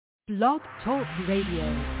Blog Talk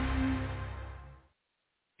Radio.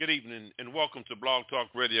 Good evening and welcome to Blog Talk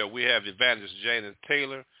Radio. We have Evangelist Janet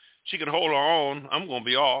Taylor. She can hold her own. I'm going to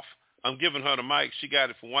be off. I'm giving her the mic. She got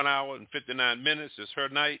it for 1 hour and 59 minutes. It's her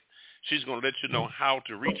night. She's going to let you know how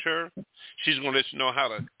to reach her. She's going to let you know how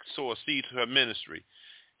to sow a seed to her ministry.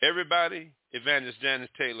 Everybody, Evangelist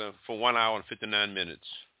Janet Taylor for 1 hour and 59 minutes.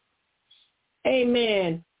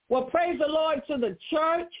 Amen. Well, praise the Lord to the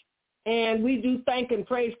church. And we do thank and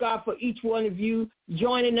praise God for each one of you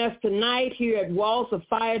joining us tonight here at Walls of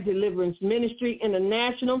Fire Deliverance Ministry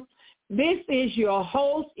International. This is your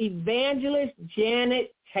host, Evangelist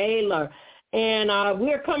Janet Taylor. And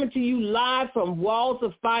we're coming to you live from Walls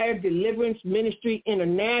of Fire Deliverance Ministry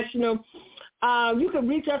International. You can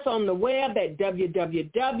reach us on the web at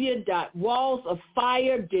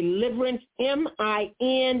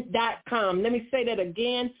www.wallsoffiredeliverancemin.com. Let me say that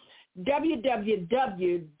again.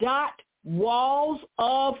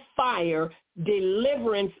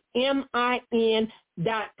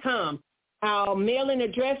 www.wallsoffiredeliverancemin.com. Our mailing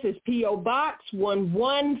address is P.O. Box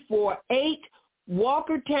 1148,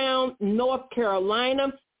 Walkertown, North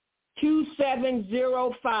Carolina,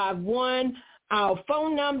 27051. Our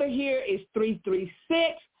phone number here is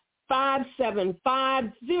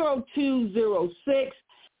 336-575-0206.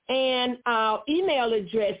 And our email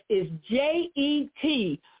address is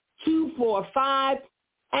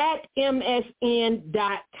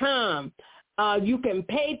jet245@msn.com. You can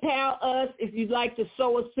PayPal us if you'd like to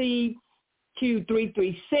sow a seed to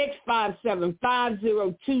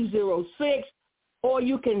 336-575-0206, or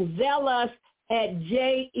you can Zelle us at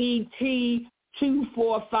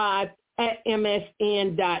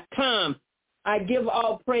jet245@msn.com. I give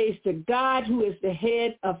all praise to God, who is the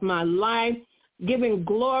head of my life, giving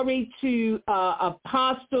glory to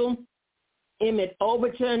Apostle Emmett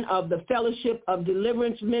Overton of the Fellowship of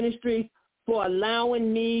Deliverance Ministry for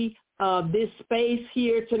allowing me this space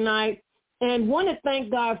here tonight. And want to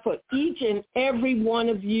thank God for each and every one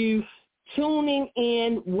of you tuning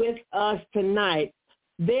in with us tonight.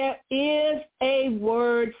 There is a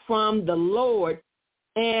word from the Lord,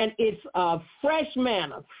 and it's fresh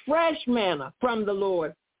manna from the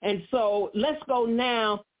Lord. And so let's go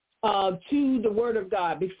now to the Word of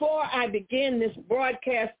God. Before I begin this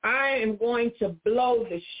broadcast, I am going to blow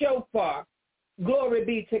the shofar. Glory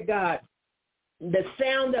be to God. The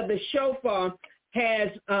sound of the shofar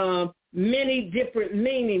has many different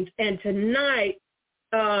meanings, and tonight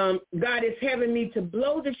God is having me to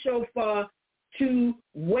blow the shofar to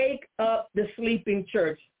wake up the sleeping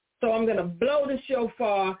church. So I'm going to blow the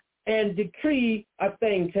shofar and decree a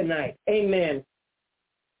thing tonight. Amen.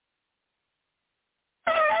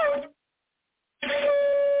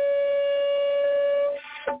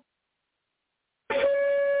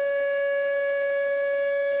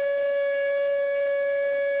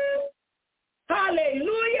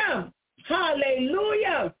 Hallelujah.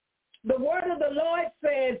 Hallelujah. The word of the Lord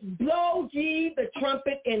says, blow ye the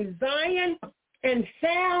trumpet in Zion and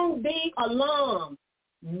sound the alarm.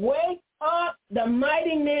 Wake up the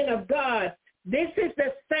mighty men of God. This is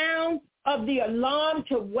the sound of the alarm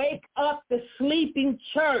to wake up the sleeping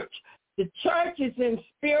church. The church is in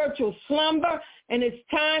spiritual slumber, and it's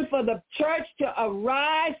time for the church to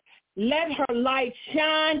arise, let her light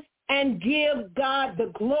shine, and give God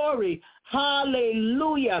the glory.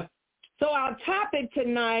 Hallelujah. So our topic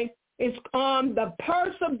tonight is on the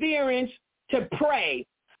perseverance to pray.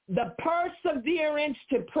 The perseverance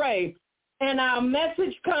to pray. And our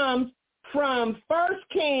message comes from 1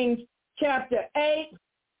 Kings chapter 8,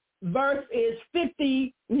 verses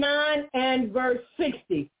 59 and verse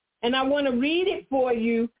 60. And I want to read it for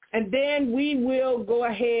you, and then we will go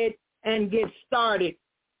ahead and get started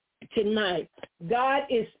tonight. God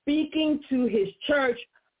is speaking to his church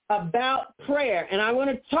about prayer, and I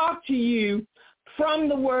want to talk to you from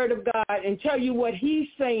the Word of God and tell you what he's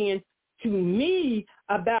saying to me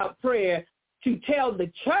about prayer, to tell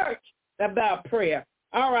the church about prayer.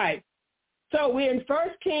 All right. So we're in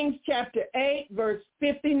 1 Kings chapter 8, verse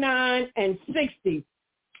 59 and 60,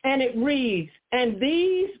 and it reads, and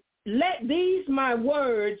let these my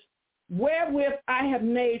words, wherewith I have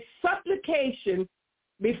made supplication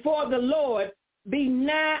before the Lord, be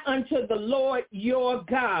nigh unto the Lord your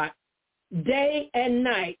God, day and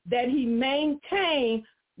night, that he maintain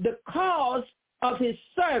the cause of his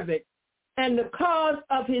servant and the cause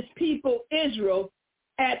of his people Israel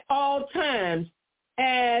at all times,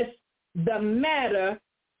 as the matter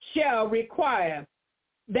shall require,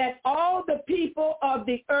 that all the people of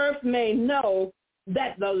the earth may know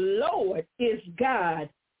that the Lord is God,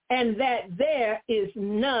 and that there is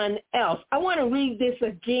none else. I want to read this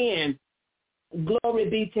again. Glory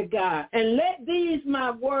be to God. And let these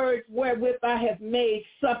my words wherewith I have made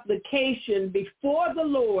supplication before the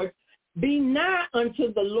Lord be nigh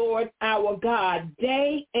unto the Lord our God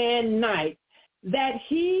day and night, that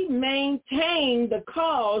he maintain the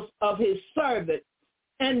cause of his servant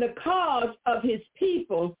and the cause of his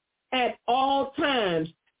people at all times,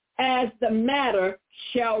 as the matter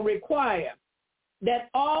shall require, that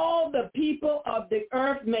all the people of the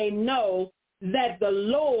earth may know that the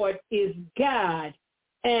Lord is God,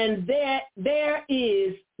 and that there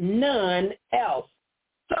is none else.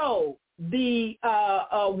 So the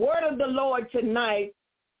word of the Lord tonight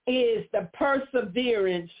is the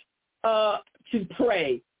perseverance to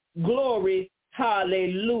pray. Glory,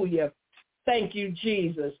 hallelujah. Thank you,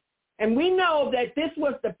 Jesus. And we know that this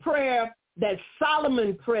was the prayer that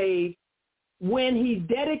Solomon prayed when he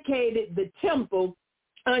dedicated the temple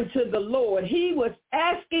unto the Lord. He was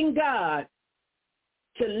asking God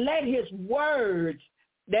to let his words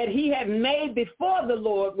that he had made before the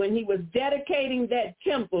Lord when he was dedicating that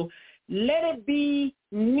temple, let it be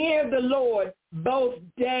near the Lord both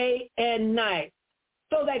day and night,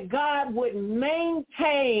 so that God would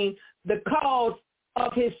maintain the cause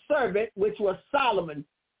of his servant, which was Solomon.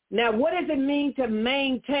 Now, what does it mean to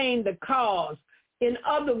maintain the cause? In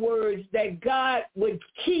other words, that God would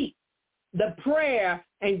keep the prayer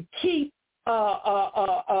and keep Solomon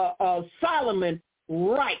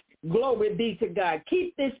right. Glory be to God.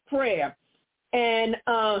 Keep this prayer, and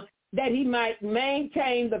that he might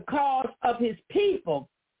maintain the cause of his people.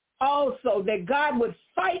 Also, that God would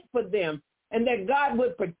fight for them, and that God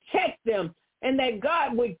would protect them, and that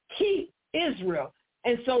God would keep Israel.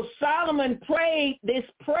 And so Solomon prayed this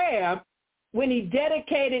prayer when he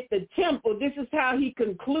dedicated the temple. This is how he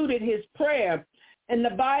concluded his prayer. And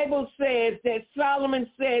the Bible says that Solomon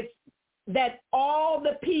says that all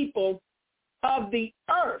the people of the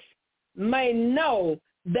earth may know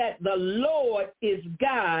that the Lord is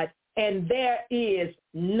God and there is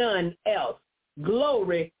none else.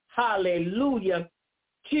 Glory, hallelujah,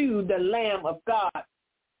 to the Lamb of God.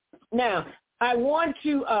 Now, I want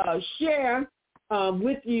to share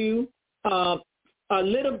with you a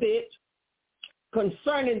little bit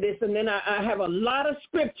concerning this, and then I have a lot of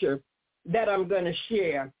scripture that I'm going to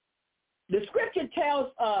share. The scripture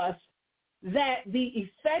tells us that the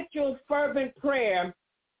effectual fervent prayer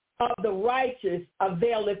of the righteous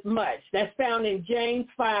availeth much. That's found in James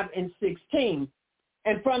 5:16.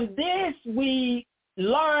 And from this we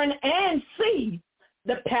learn and see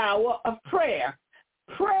the power of prayer.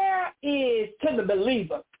 Prayer is, to the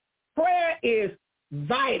believer, prayer is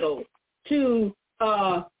vital to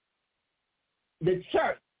the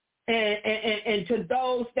church and to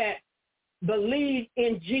those that believe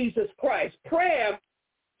in Jesus Christ. Prayer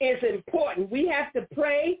is important. We have to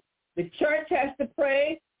pray. The church has to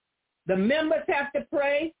pray. The members have to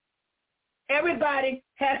pray. Everybody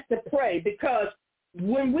has to pray, because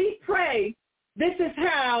when we pray, this is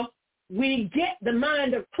how we get the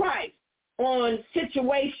mind of Christ on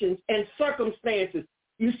situations and circumstances.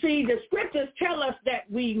 You see, the scriptures tell us that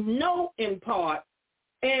we know in part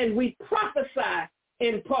and we prophesy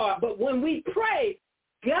in part. But when we pray,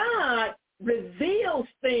 God reveals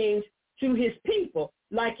things to his people,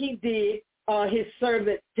 like he did his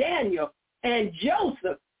servant Daniel and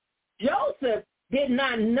Joseph. Joseph did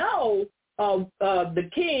not know the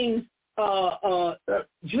king's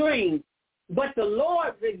dream, but the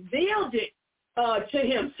Lord revealed it to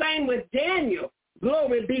him. Same with Daniel.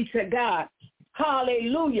 Glory be to God.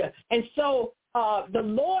 Hallelujah. And so the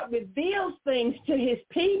Lord reveals things to his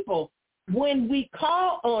people when we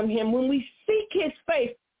call on him, when we seek his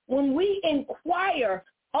face, when we inquire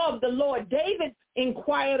of the Lord. David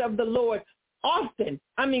inquired of the Lord often.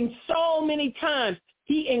 I mean, so many times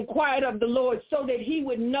he inquired of the Lord so that he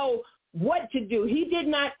would know what to do. He did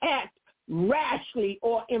not act rashly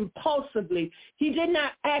or impulsively. He did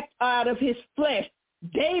not act out of his flesh.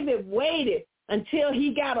 David waited until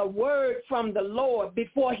he got a word from the Lord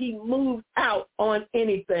before he moved out on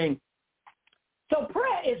anything. So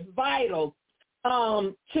prayer is vital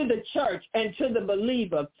to the church and to the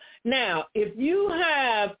believer. Now, if you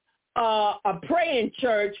have a praying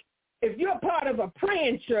church, if you're part of a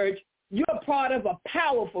praying church, you're part of a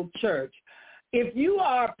powerful church. If you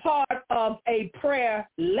are part of a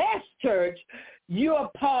prayerless church, you're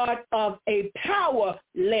part of a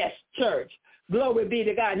powerless church. Glory be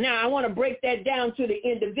to God. Now, I want to break that down to the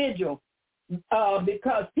individual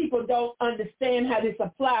because people don't understand how this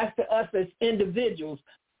applies to us as individuals.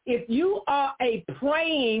 If you are a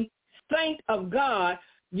praying saint of God,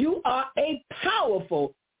 you are a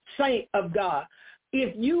powerful saint of God.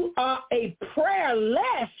 If you are a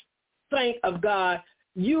prayerless saint of God,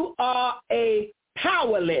 you are a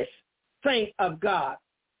powerless saint of God.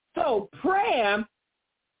 So prayer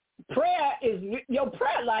is, your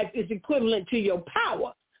prayer life is equivalent to your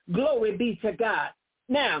power. Glory be to God.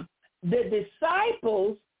 Now, the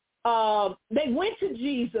disciples, they went to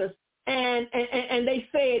Jesus and they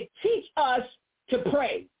said, teach us to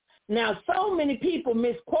pray. Now, so many people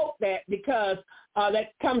misquote that because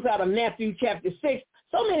that comes out of Matthew chapter 6.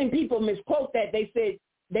 So many people misquote that. They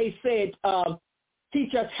said,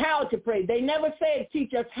 teach us how to pray. They never said,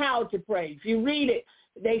 teach us how to pray. If you read it,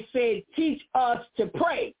 they said, teach us to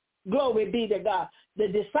pray. Glory be to God. The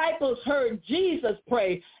disciples heard Jesus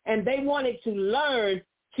pray, and they wanted to learn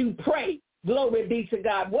to pray. Glory be to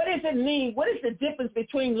God. What does it mean? What is the difference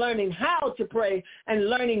between learning how to pray and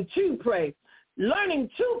learning to pray? Learning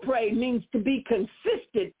to pray means to be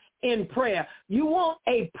consistent in prayer. You want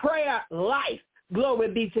a prayer life. Glory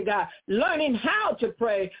be to God. Learning how to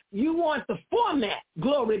pray, you want the format.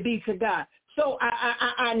 Glory be to God. So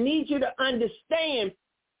I need you to understand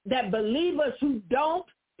that believers who don't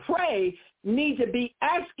pray need to be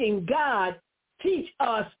asking God, teach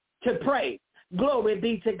us to pray. Glory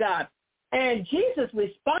be to God. And Jesus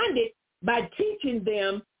responded by teaching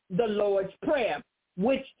them the Lord's Prayer,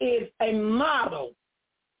 which is a model.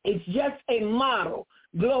 It's just a model.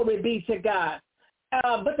 Glory be to God.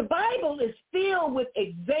 But the Bible is filled with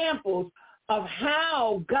examples of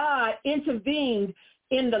how God intervened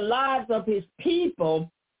in the lives of his people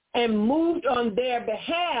and moved on their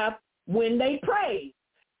behalf when they prayed.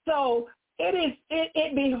 So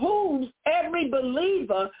it behooves every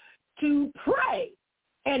believer to pray.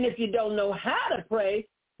 And if you don't know how to pray,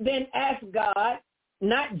 then ask God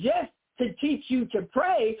not just to teach you to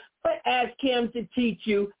pray, but ask him to teach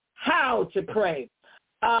you how to pray.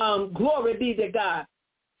 Glory be to God.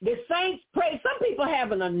 The saints pray. Some people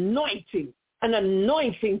have an anointing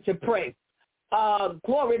to pray.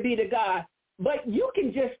 Glory be to God. But you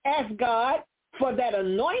can just ask God for that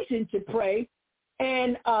anointing to pray.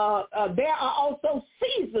 And there are also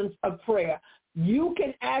seasons of prayer. You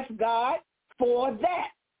can ask God for that.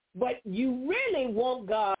 But you really want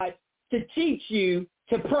God to teach you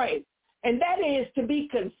to pray. And that is to be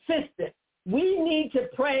consistent. We need to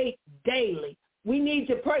pray daily. We need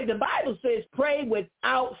to pray. The Bible says pray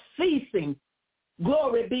without ceasing.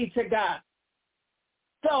 Glory be to God.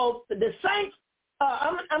 So the saints,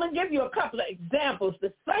 I'm going to give you a couple of examples.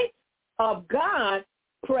 The saints of God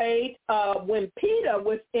prayed when Peter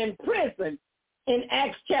was in prison in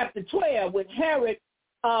Acts chapter 12, when Herod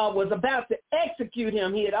was about to execute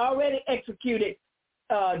him. He had already executed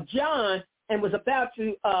John and was about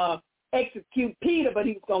to execute Peter, but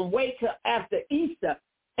he was going to wait till after Easter.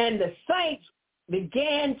 And the saints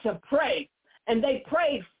began to pray, and they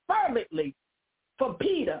prayed fervently for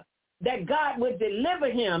Peter that God would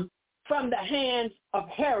deliver him from the hands of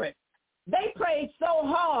Herod. They prayed so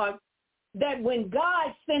hard that when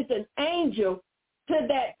God sent an angel to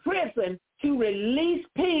that prison to release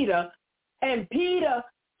Peter, and Peter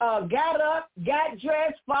got up, got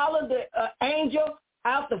dressed, followed the angel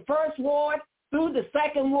out the first ward, through the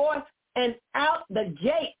second ward, and out the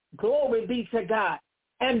gate. Glory be to God.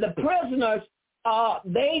 And the prisoners,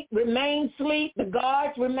 they remained asleep. The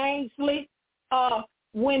guards remained asleep.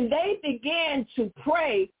 When they began to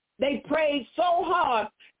pray, they prayed so hard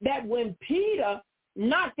that when Peter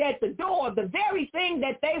knocked at the door, the very thing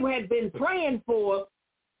that they had been praying for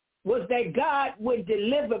was that God would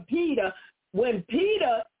deliver Peter. When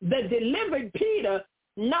Peter, the delivered Peter,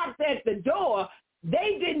 knocked at the door,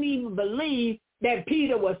 they didn't even believe that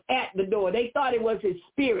Peter was at the door. They thought it was his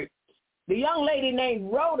spirit. The young lady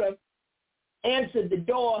named Rhoda answered the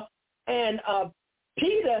door, and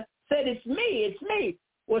Peter said, it's me.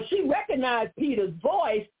 Well, she recognized Peter's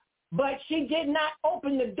voice, but she did not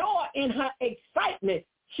open the door in her excitement.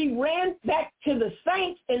 She ran back to the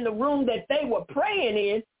saints in the room that they were praying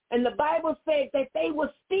in, and the Bible said that they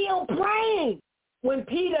were still praying when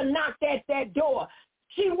Peter knocked at that door.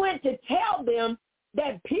 She went to tell them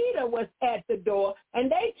that Peter was at the door, and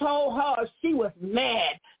they told her she was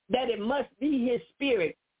mad, that it must be his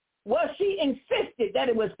spirit. Well, she insisted that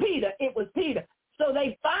it was Peter. It was Peter. So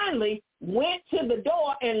they finally went to the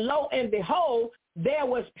door, and lo and behold, there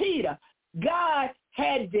was Peter. God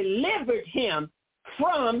had delivered him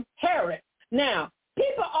from Herod. Now,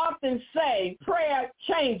 people often say prayer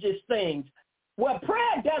changes things. Well,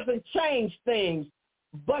 prayer doesn't change things,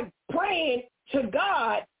 but praying to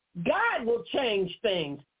God, God will change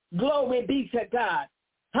things. Glory be to God.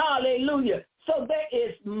 Hallelujah. So there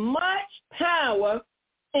is much power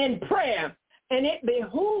in prayer, and it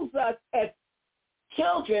behooves us as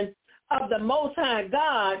children of the Most High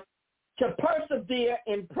God to persevere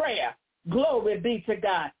in prayer. Glory be to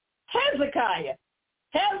God. Hezekiah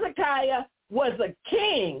was a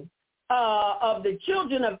king of the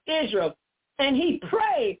children of Israel, and he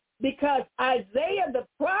prayed because Isaiah the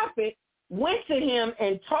prophet went to him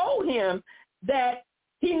and told him that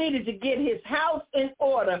he needed to get his house in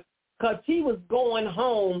order because he was going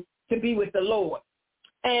home to be with the Lord.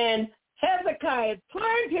 And Hezekiah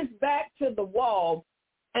turned his back to the wall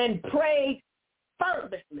and prayed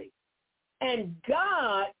fervently. And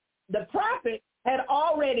God, the prophet, had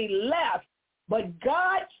already left, but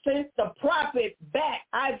God sent the prophet back.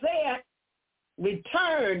 Isaiah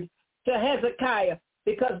returned to Hezekiah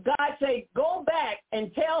because God said, go back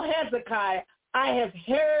and tell Hezekiah, I have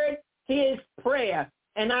heard his prayer,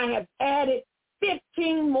 and I have added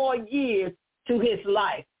 15 more years to his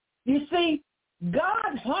life. You see,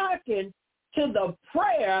 God hearkened to the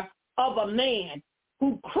prayer of a man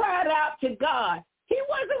who cried out to God. He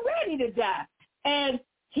wasn't ready to die. And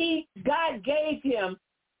God gave him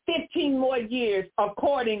 15 more years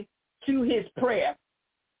according to his prayer.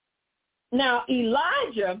 Now,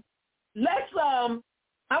 Elijah,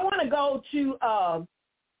 I want to go to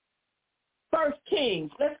 1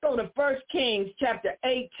 Kings. Let's go to 1 Kings chapter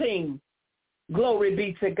 18. Glory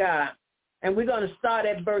be to God. And we're going to start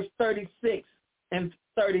at verse 36 and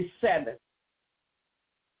 37.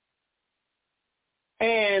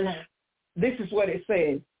 And this is what it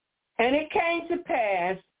says. And it came to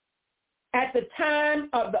pass at the time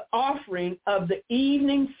of the offering of the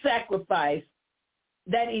evening sacrifice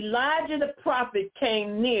that Elijah the prophet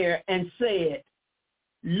came near and said,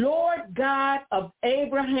 Lord God of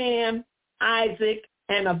Abraham, Isaac,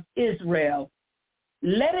 and of Israel,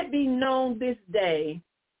 let it be known this day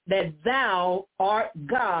that thou art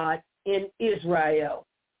God in Israel,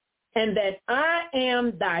 and that I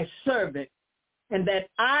am thy servant, and that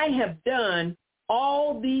I have done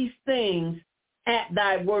all these things at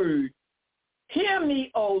thy word. Hear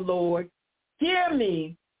me, O Lord, hear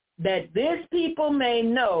me, that this people may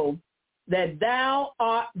know that thou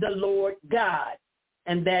art the Lord God,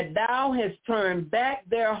 and that thou hast turned back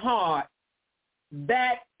their heart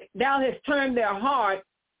back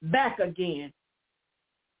again.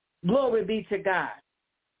 Glory be to God.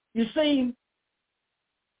 You see,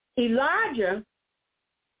 Elijah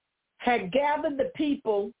had gathered the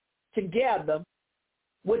people together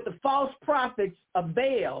with the false prophets of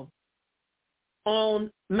Baal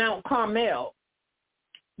on Mount Carmel.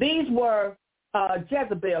 These were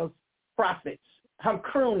Jezebel's prophets, her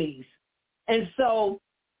cronies. And so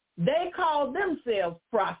they called themselves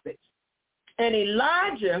prophets. And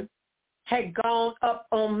Elijah had gone up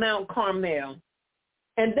on Mount Carmel.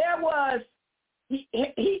 And there was,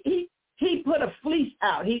 he put a fleece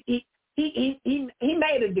out. He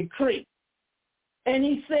made a decree. And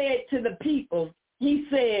he said to the people, he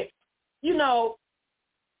said, you know,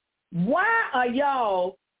 why are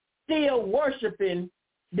y'all still worshiping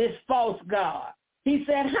this false god? He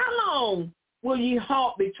said, how long will ye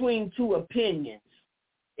halt between two opinions?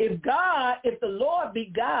 If the Lord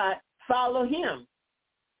be God, follow him.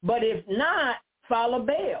 But if not, follow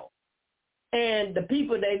Baal. And the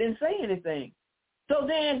people, they didn't say anything. So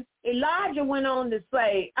then Elijah went on to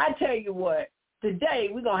say, I tell you what, today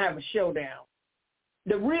we're going to have a showdown.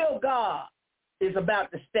 The real God is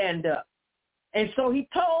about to stand up. And so he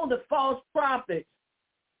told the false prophets,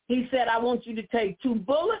 he said, I want you to take 2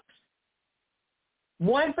 bullocks,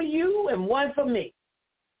 one for you and one for me.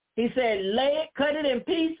 He said, cut it in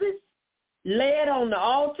pieces, lay it on the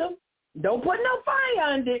altar. Don't put no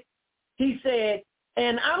fire under it. He said,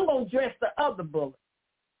 and I'm going to dress the other bullock.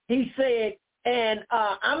 He said, and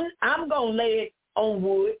I'm going to lay it on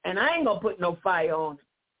wood, and I ain't going to put no fire on it.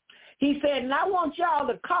 He said, and I want y'all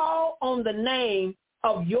to call on the name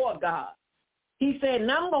of your God. He said,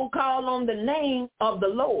 and I'm going to call on the name of the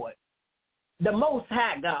Lord, the Most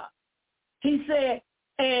High God. He said,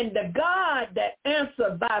 and the God that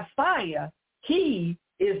answered by fire, he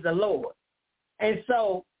is the Lord. And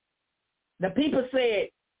so the people said,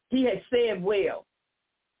 he had said well.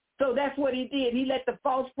 So that's what he did. He let the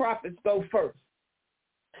false prophets go first.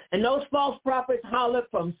 And those false prophets hollered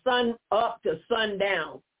from sun up to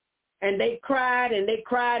sundown. And they cried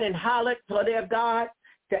and hollered for their God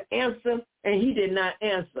to answer, and he did not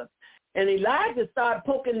answer. And Elijah started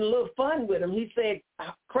poking a little fun with him. He said,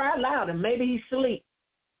 cry louder. Maybe he's asleep.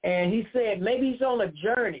 And he said, maybe he's on a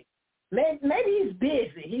journey. Maybe he's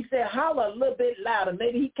busy. He said, holler a little bit louder.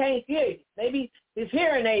 Maybe he can't hear you. Maybe his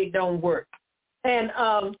hearing aid don't work. And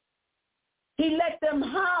he let them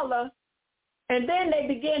holler, and then they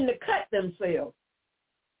began to cut themselves.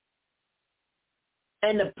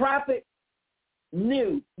 And the prophet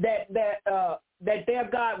knew that their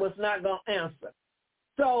God was not going to answer.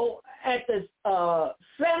 So at the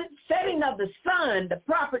setting of the sun, the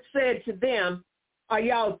prophet said to them, are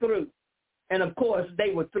y'all through? And, of course,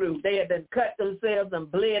 they were through. They had to cut themselves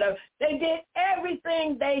and bled up. They did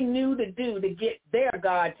everything they knew to do to get their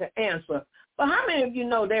God to answer. But how many of you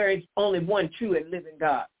know there is only one true and living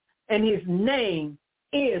God? And his name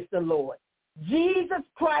is the Lord. Jesus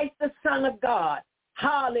Christ, the Son of God.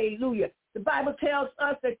 Hallelujah. The Bible tells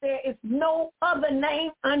us that there is no other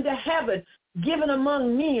name under heaven given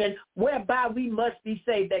among men whereby we must be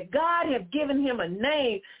saved. That God has given him a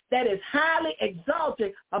name that is highly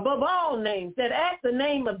exalted above all names. That at the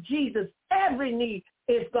name of Jesus, every knee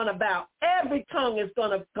is going to bow. Every tongue is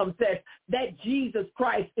going to confess that Jesus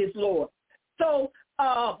Christ is Lord. So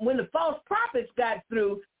when the false prophets got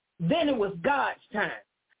through, then it was God's time.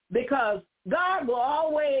 Because God will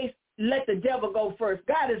always let the devil go first.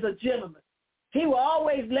 God is a gentleman. He will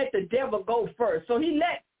always let the devil go first. So he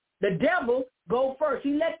let the devil go first.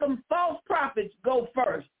 He let them false prophets go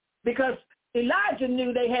first because Elijah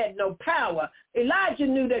knew they had no power. Elijah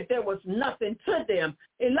knew that there was nothing to them.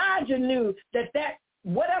 Elijah knew that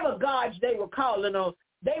whatever gods they were calling on,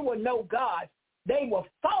 they were no gods. They were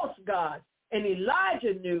false gods. And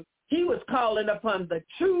Elijah knew he was calling upon the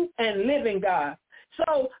true and living God.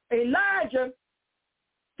 So Elijah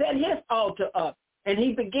set his altar up, and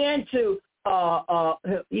he began to,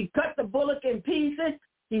 he cut the bullock in pieces,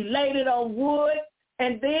 he laid it on wood,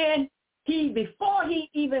 and then before he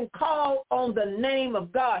even called on the name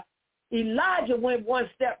of God, Elijah went one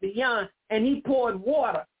step beyond, and he poured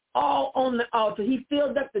water all on the altar. He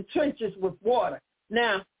filled up the trenches with water.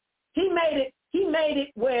 Now, he made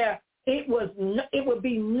it where it would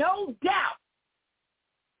be no doubt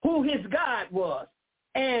who his God was.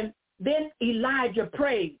 And then Elijah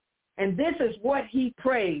prayed, and this is what he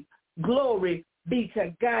prayed. Glory be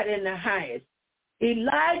to God in the highest.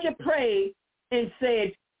 Elijah prayed and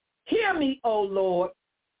said, hear me, O Lord,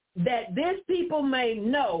 that this people may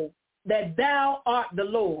know that thou art the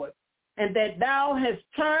Lord, and that thou hast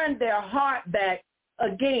turned their heart back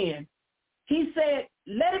again. He said,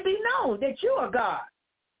 let it be known that you are God,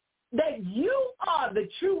 that you are the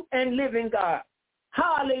true and living God.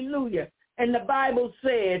 Hallelujah. And the Bible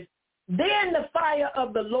says, then the fire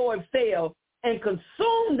of the Lord fell and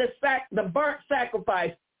consumed the burnt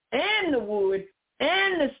sacrifice and the wood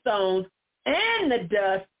and the stones and the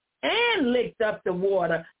dust and licked up the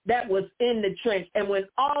water that was in the trench. And when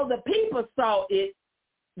all the people saw it,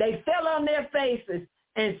 they fell on their faces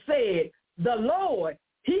and said, the Lord,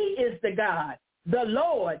 he is the God. The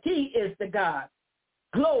Lord, he is the God.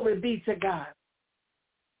 Glory be to God.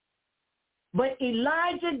 But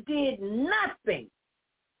Elijah did nothing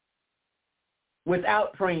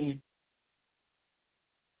without praying.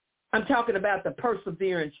 I'm talking about the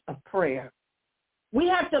perseverance of prayer. We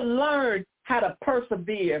have to learn how to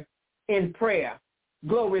persevere in prayer.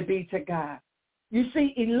 Glory be to God. You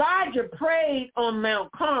see, Elijah prayed on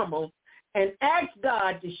Mount Carmel and asked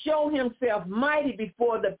God to show himself mighty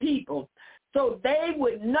before the people so they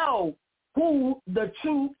would know who the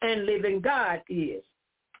true and living God is.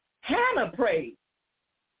 Hannah prayed.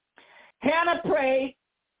 Hannah prayed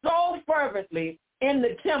so fervently in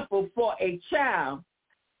the temple for a child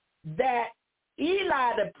that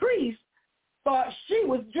Eli the priest thought she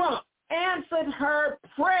was drunk, answered her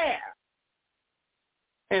prayer,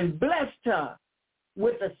 and blessed her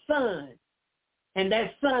with a son. And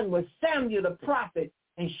that son was Samuel the prophet,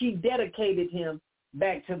 and she dedicated him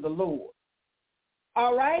back to the Lord.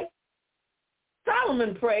 All right?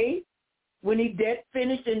 Solomon prayed when he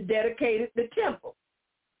finished and dedicated the temple.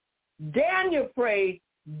 Daniel prayed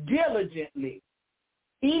diligently,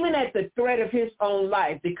 even at the threat of his own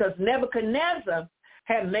life, because Nebuchadnezzar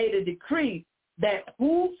had made a decree that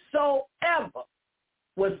whosoever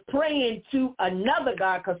was praying to another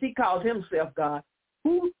God, because he called himself God,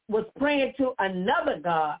 who was praying to another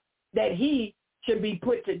God, that he should be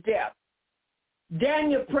put to death.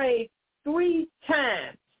 Daniel prayed 3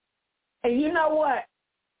 times. And you know what?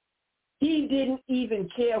 He didn't even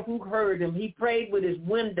care who heard him. He prayed with his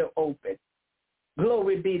window open.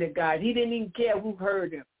 Glory be to God. He didn't even care who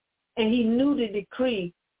heard him. And he knew the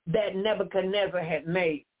decree that Nebuchadnezzar had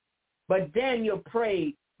made. But Daniel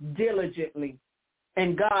prayed diligently,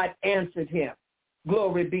 and God answered him.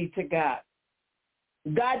 Glory be to God.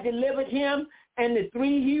 God delivered him and the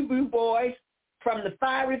 3 Hebrew boys from the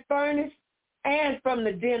fiery furnace and from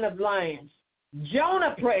the den of lions.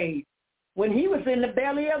 Jonah prayed when he was in the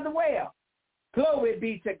belly of the whale. Glory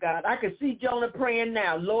be to God. I can see Jonah praying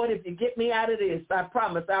now. Lord, if you get me out of this, I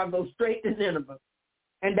promise I'll go straight to Nineveh.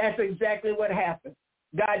 And that's exactly what happened.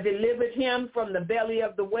 God delivered him from the belly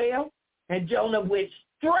of the whale, and Jonah went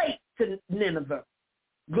straight to Nineveh.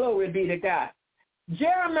 Glory be to God.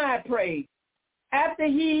 Jeremiah prayed after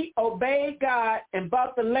he obeyed God and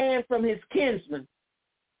bought the land from his kinsman.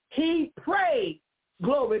 He prayed,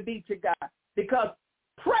 glory be to God, because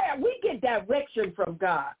prayer, we get direction from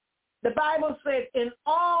God. The Bible says, in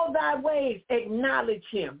all thy ways acknowledge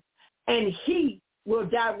him, and he will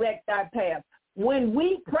direct thy path. When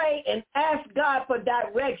we pray and ask God for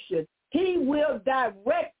direction, he will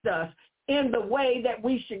direct us in the way that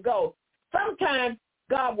we should go. Sometimes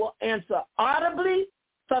God will answer audibly.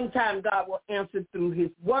 Sometimes God will answer through his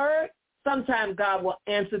word. Sometimes God will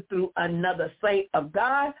answer through another saint of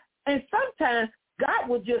God. And sometimes God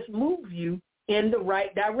will just move you in the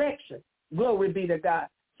right direction. Glory be to God.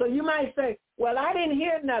 So you might say, well, I didn't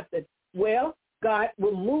hear nothing. Well, God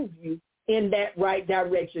will move you in that right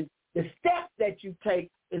direction. The steps that you take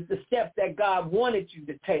is the steps that God wanted you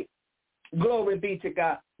to take. Glory be to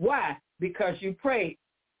God. Why? Because you prayed.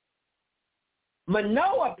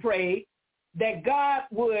 Manoah prayed that God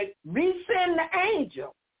would resend the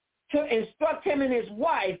angel to instruct him and his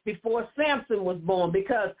wife before Samson was born,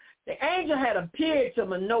 because the angel had appeared to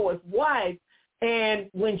Manoah's wife, and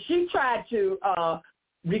when she tried to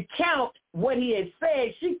recount what he had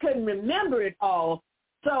said, she couldn't remember it all.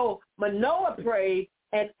 So Manoah prayed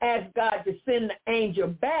and asked God to send the angel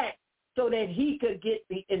back so that he could get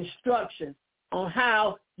the instructions on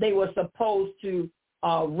how they were supposed to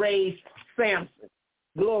raise Samson.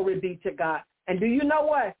 Glory be to God. And do you know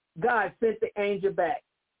what? God sent the angel back.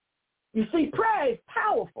 You see, prayer is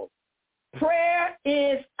powerful. Prayer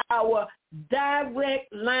is our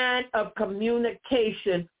direct line of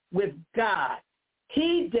communication with God.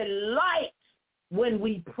 He delights when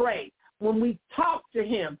we pray, when we talk to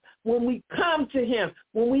him, when we come to him,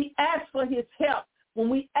 when we ask for his help, when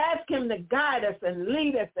we ask him to guide us and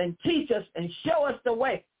lead us and teach us and show us the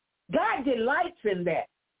way. God delights in that.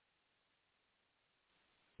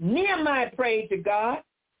 Nehemiah prayed to God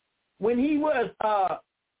when he was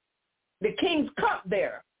the king's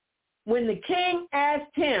cupbearer. When the king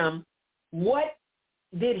asked him what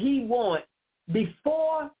did he want,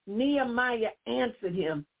 before Nehemiah answered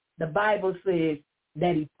him, the Bible says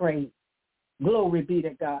that he prayed. Glory be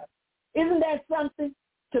to God. Isn't that something?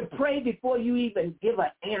 To pray before you even give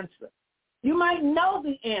an answer. You might know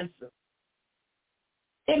the answer.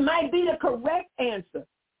 It might be the correct answer,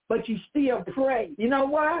 but you still pray. You know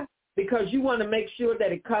why? Because you want to make sure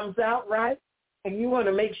that it comes out right, and you want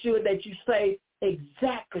to make sure that you say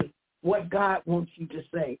exactly what God wants you to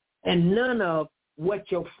say, and none of what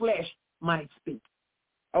your flesh might speak.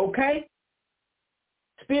 Okay?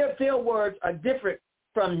 Spirit-filled words are different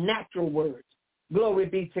from natural words. Glory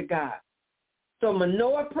be to God. So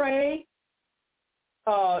Manoah prayed.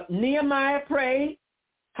 Nehemiah prayed.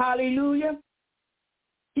 Hallelujah.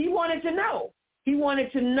 He wanted to know. He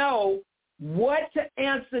wanted to know what to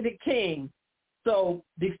answer the king. So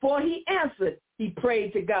before he answered, he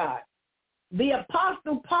prayed to God. The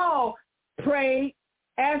Apostle Paul prayed,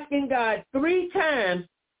 asking God 3 times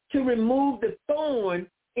to remove the thorn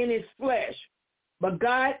in his flesh. But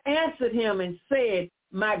God answered him and said,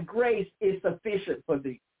 my grace is sufficient for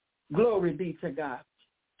thee. Glory be to God.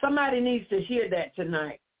 Somebody needs to hear that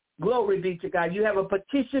tonight. Glory be to God. You have a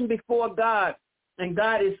petition before God, and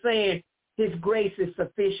God is saying his grace is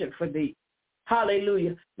sufficient for thee.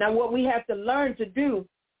 Hallelujah. Now, what we have to learn to do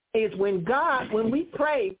is when we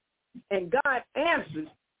pray and God answers,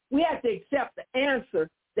 we have to accept the answer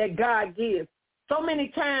that God gives. So many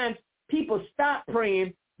times people stop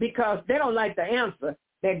praying because they don't like the answer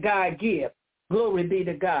that God gives. Glory be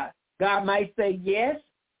to God. God might say yes.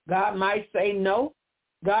 God might say no.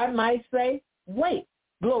 God might say wait.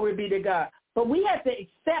 Glory be to God. But we have to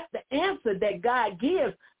accept the answer that God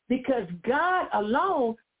gives, because God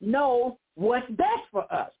alone knows what's best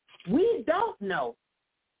for us. We don't know.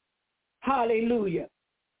 Hallelujah.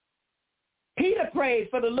 Peter prayed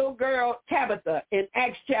for the little girl Tabitha in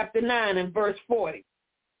Acts chapter 9 and verse 40.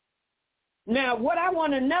 Now, what I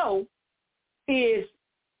want to know is,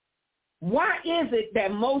 why is it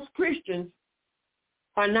that most Christians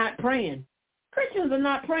are not praying? Christians are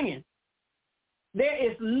not praying. There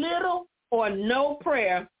is little or no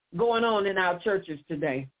prayer going on in our churches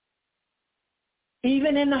today.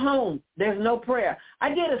 Even in the home, there's no prayer. I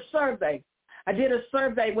did a survey.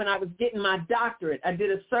 When I was getting my doctorate. I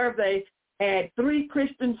did a survey at 3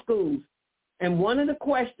 Christian schools. And one of the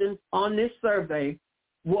questions on this survey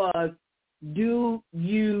was, do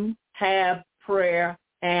you have prayer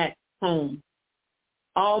at home?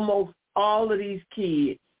 Almost all of these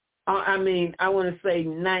kids, I want to say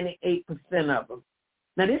 98% of them.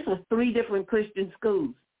 Now, this was 3 different Christian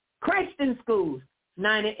schools.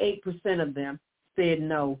 98% of them said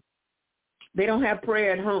no. They don't have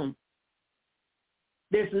prayer at home.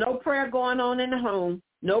 There's no prayer going on in the home,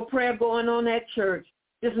 no prayer going on at church.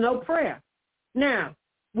 There's no prayer. Now,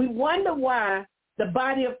 we wonder why the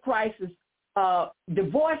body of Christ's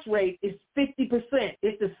divorce rate is 50%.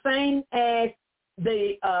 It's the same as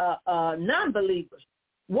the non-believers.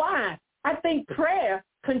 Why? I think prayer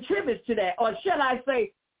contributes to that, or shall I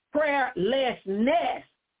say prayerlessness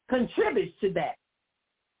contributes to that.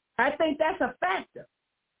 I think that's a factor.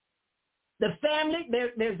 The family,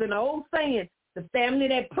 there's an old saying, the family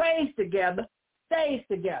that prays together stays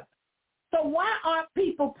together. So why aren't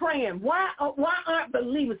people praying? Why aren't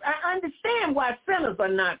believers? I understand why sinners are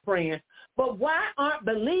not praying, but why aren't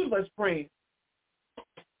believers praying?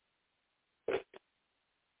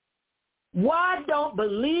 Why don't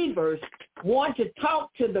believers want to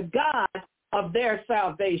talk to the God of their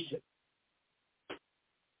salvation?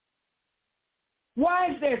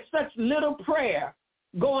 Why is there such little prayer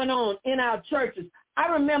going on in our churches? I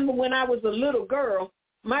remember when I was a little girl,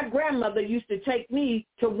 my grandmother used to take me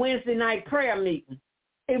to Wednesday night prayer meetings.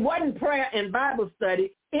 It wasn't prayer and Bible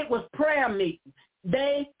study. It was prayer meetings.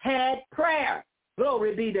 They had prayer.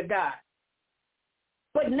 Glory be to God.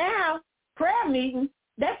 But now, prayer meetings,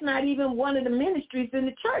 that's not even one of the ministries in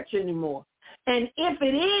the church anymore. And if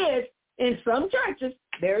it is, in some churches,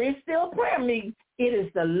 there is still prayer meeting. It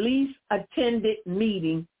is the least attended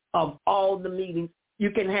meeting of all the meetings.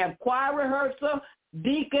 You can have choir rehearsal,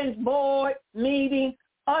 deacons board meeting,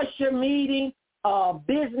 usher meeting,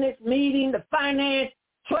 business meeting, the finance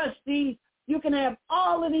trustees. You can have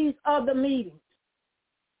all of these other meetings.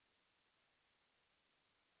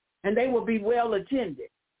 And they will be well attended.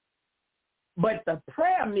 But the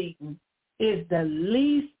prayer meeting is the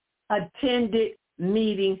least attended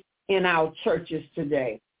meeting in our churches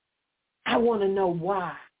today. I want to know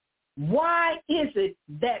why. Why is it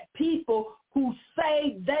that people who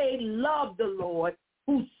say they love the Lord,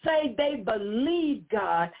 who say they believe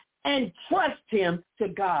God and trust him to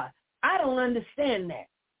God? I don't understand that.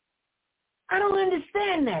 I don't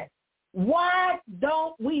understand that. Why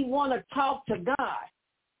don't we want to talk to God?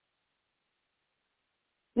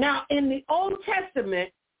 Now, in the Old Testament,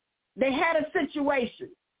 they had a situation.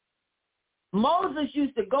 Moses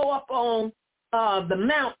used to go up on the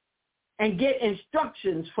mount and get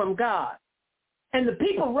instructions from God. And the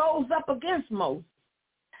people rose up against Moses.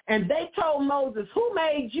 And they told Moses, who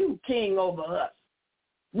made you king over us?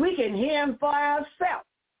 We can hear him for ourselves.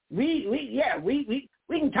 We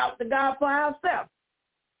can talk to God for ourselves.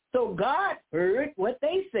 So God heard what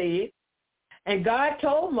they said, and God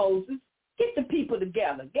told Moses, get the people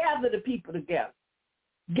together, gather the people together.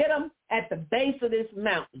 Get them at the base of this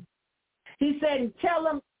mountain. He said, and tell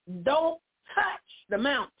them, don't touch the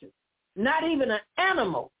mountain, not even an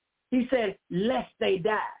animal. He said, lest they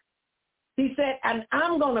die. He said, and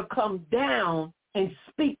I'm going to come down and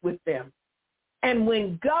speak with them. And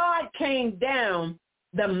when God came down,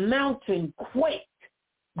 the mountain quaked.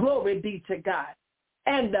 Glory be to God.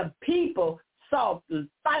 And the people saw the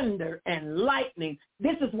thunder and lightning.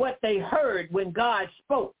 This is what they heard when God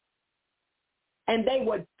spoke. And they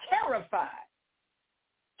were terrified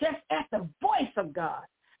just at the voice of God.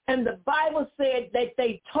 And the Bible said that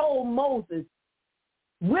they told Moses,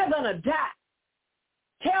 we're going to die.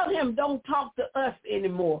 Tell him don't talk to us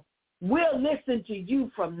anymore. We'll listen to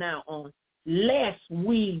you from now on, lest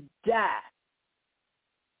we die.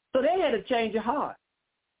 So they had a change of heart,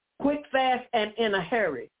 quick, fast, and in a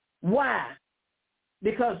hurry. Why?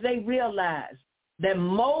 Because they realized that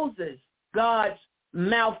Moses, God's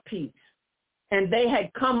mouthpiece, and they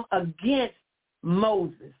had come against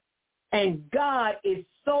Moses. And God is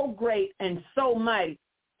so great and so mighty.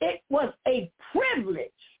 It was a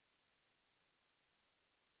privilege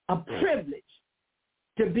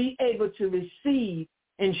to be able to receive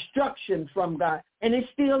instruction from God. And it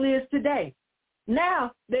still is today.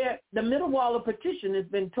 Now, the middle wall of partition has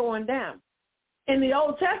been torn down. In the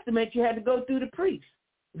Old Testament, you had to go through the priest.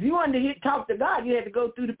 If you wanted to talk to God, you had to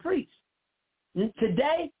go through the priest.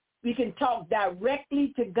 Today, we can talk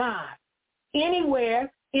directly to God,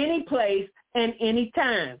 anywhere, any place, and any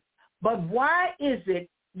time. But why is it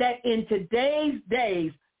that in today's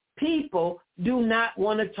days, people do not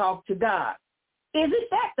want to talk to God? Is it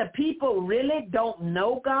that the people really don't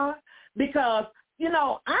know God? Because, you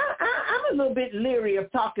know, I'm a little bit leery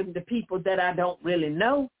of talking to people that I don't really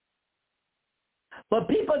know. But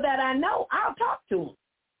people that I know, I'll talk to them.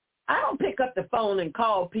 I don't pick up the phone and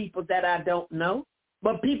call people that I don't know.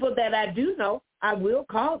 But people that I do know, I will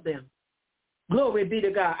call them. Glory be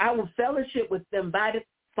to God. I will fellowship with them by the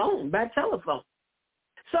phone, by telephone.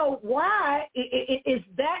 So why is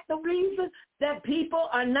that the reason that people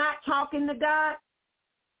are not talking to God?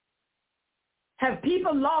 Have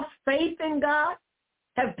people lost faith in God?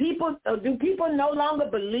 Do people no longer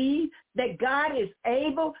believe that God is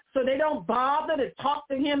able, so they don't bother to talk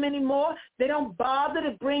to him anymore? They don't bother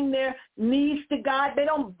to bring their needs to God. They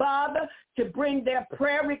don't bother to bring their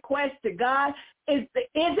prayer requests to God. Is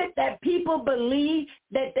it that people believe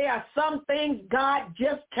that there are some things God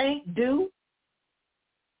just can't do?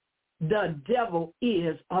 The devil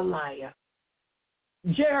is a liar.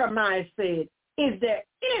 Jeremiah said, is there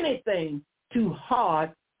anything too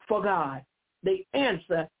hard for God? The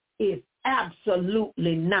answer is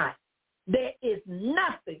absolutely not. There is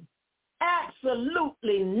nothing,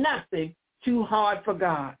 absolutely nothing too hard for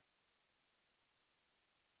God.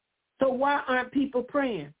 So why aren't people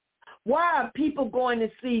praying? Why are people going to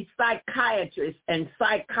see psychiatrists and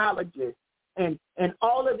psychologists and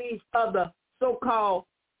all of these other so-called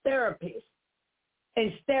therapists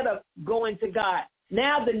instead of going to God?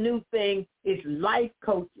 Now the new thing is life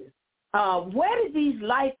coaches. Where did these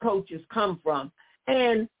life coaches come from?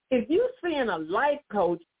 And if you're seeing a life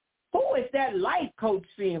coach, who is that life coach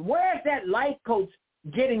seeing? Where is that life coach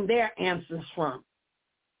getting their answers from?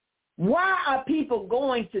 Why are people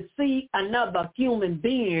going to see another human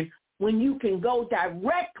being when you can go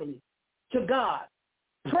directly to God?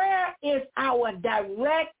 Prayer is our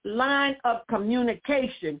direct line of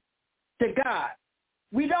communication to God.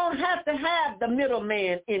 We don't have to have the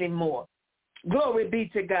middleman anymore. Glory be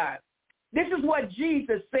to God. This is what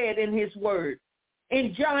Jesus said in his word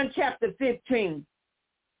in John chapter 15.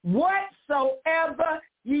 Whatsoever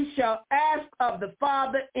ye shall ask of the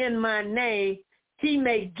Father in my name, he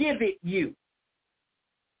may give it you.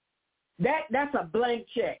 That's a blank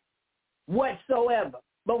check. Whatsoever.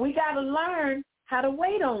 But we got to learn how to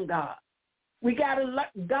wait on God. We got to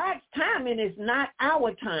learn. God's timing is not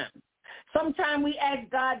our time. Sometimes we ask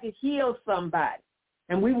God to heal somebody,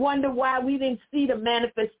 and we wonder why we didn't see the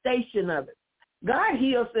manifestation of it. God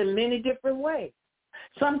heals in many different ways.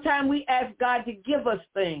 Sometimes we ask God to give us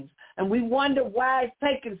things, and we wonder why it's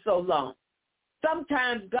taking so long.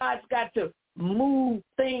 Sometimes God's got to move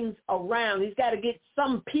things around. He's got to get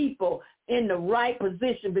some people in the right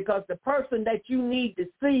position, because the person that you need to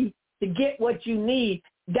see to get what you need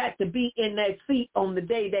got to be in that seat on the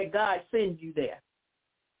day that God sends you there,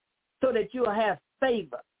 so that you'll have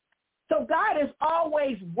favor. So God is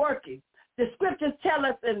always working. The scriptures tell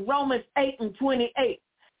us in Romans 8:28,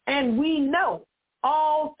 and we know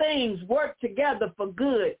all things work together for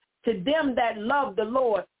good to them that love the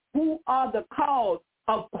Lord, who are the called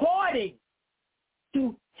according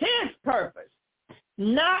to his purpose.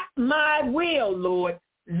 Not my will, Lord,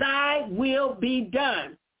 thy will be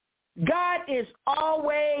done. God is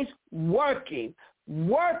always working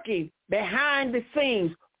behind the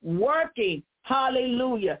scenes, working,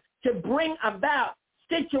 hallelujah, to bring about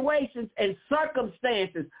situations and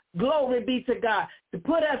circumstances, glory be to God, to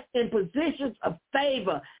put us in positions of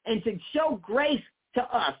favor and to show grace to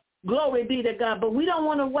us, glory be to God. But we don't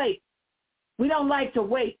want to wait. We don't like to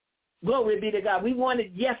wait, glory be to God. We want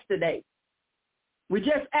it yesterday. We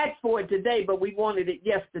just asked for it today, but we wanted it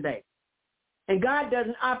yesterday. And God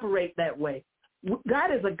doesn't operate that way.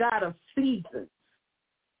 God is a God of seasons.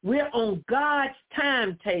 We're on God's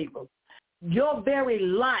timetable. Your very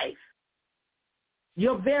life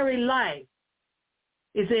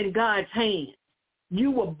is in God's hands.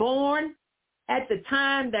 You were born at the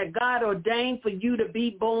time that God ordained for you to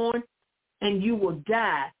be born, and you will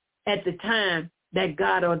die at the time that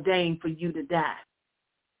God ordained for you to die.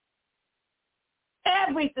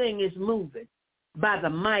 Everything is moving by the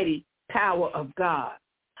mighty power of God.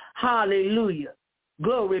 Hallelujah.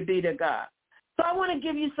 Glory be to God. So I want to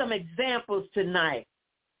give you some examples tonight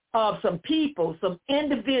of some people, some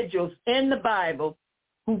individuals in the Bible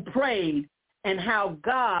who prayed and how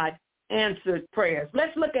God answered prayers.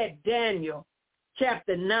 Let's look at Daniel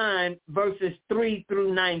chapter 9, verses 3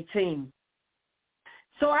 through 19.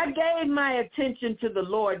 So I gave my attention to the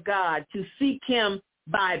Lord God to seek him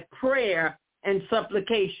by prayer and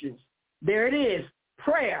supplications. There it is,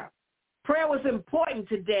 prayer. Prayer was important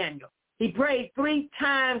to Daniel. He prayed 3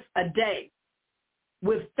 times a day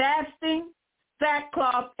with fasting,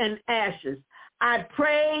 sackcloth, and ashes. I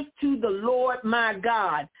prayed to the Lord my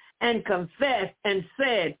God and confessed and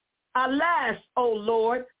said, alas, O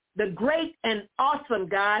Lord, the great and awesome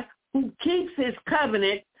God who keeps his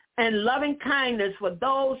covenant and loving kindness for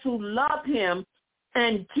those who love him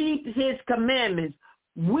and keep his commandments.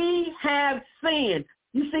 We have sinned.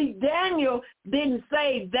 You see, Daniel didn't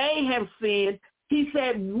say they have sinned. He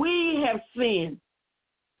said we have sinned,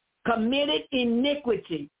 committed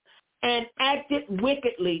iniquity, and acted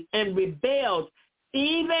wickedly and rebelled,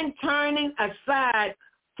 even turning aside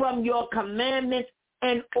from your commandments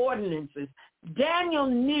and ordinances. Daniel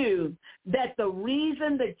knew that the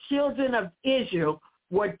reason the children of Israel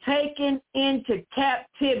were taken into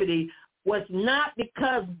captivity was not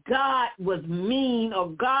because God was mean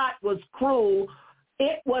or God was cruel.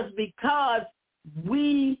 It was because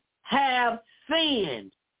we have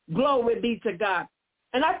sinned. Glory be to God.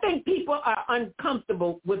 And I think people are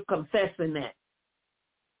uncomfortable with confessing that.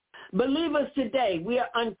 Believers today, we are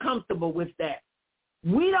uncomfortable with that.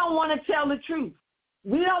 We don't want to tell the truth.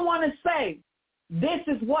 We don't want to say, this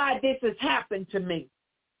is why this has happened to me.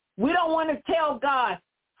 We don't want to tell God,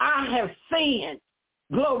 I have sinned.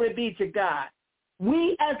 Glory be to God.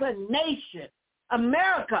 We as a nation,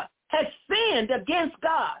 America, has sinned against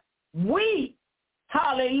God. We,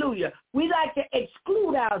 hallelujah, we like to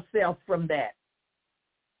exclude ourselves from that.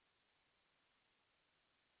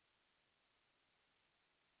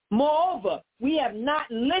 Moreover, we have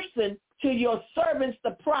not listened to your servants,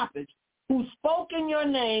 the prophets, who spoke in your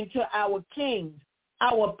name to our kings,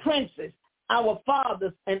 our princes, our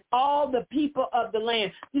fathers, and all the people of the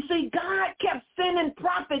land. You see, God kept sending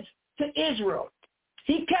prophets to Israel.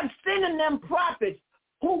 He kept sending them prophets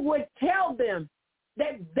who would tell them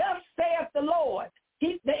that thus saith the Lord.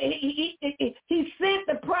 He sent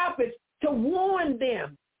the prophets to warn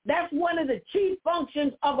them. That's one of the chief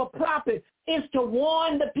functions of a prophet, is to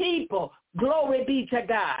warn the people. Glory be to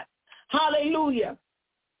God. Hallelujah.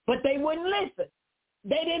 But they wouldn't listen.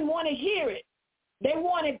 They didn't want to hear it. They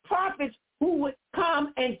wanted prophets who would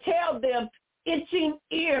come and tell them itching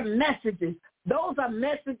ear messages. Those are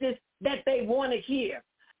messages that they want to hear.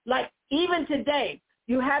 Like even today,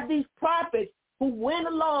 you have these prophets who went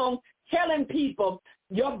along telling people,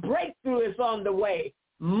 your breakthrough is on the way.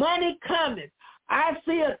 Money coming. I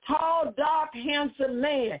see a tall, dark, handsome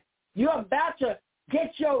man. You're about to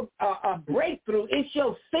get your breakthrough. It's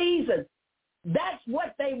your season. That's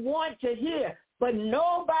what they want to hear. But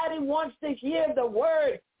nobody wants to hear the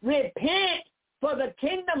word, repent, for the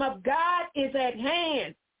kingdom of God is at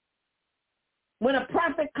hand. When a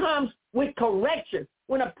prophet comes with correction,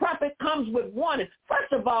 when a prophet comes with warning,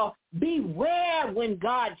 first of all, beware when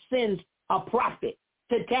God sends a prophet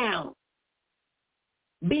to town.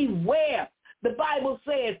 Beware. The Bible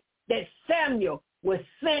says that Samuel was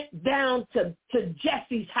sent down to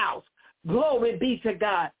Jesse's house. Glory be to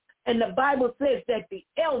God. And the Bible says that the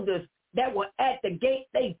elders that were at the gate,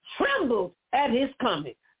 they trembled at his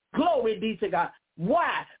coming. Glory be to God.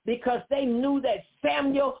 Why? Because they knew that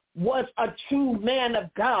Samuel was a true man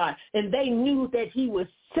of God, and they knew that he was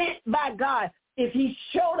sent by God. If he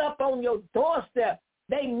showed up on your doorstep,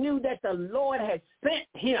 they knew that the Lord had sent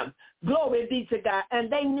him. Glory be to God.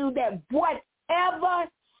 And they knew that whatever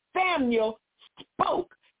Samuel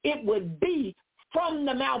spoke, it would be from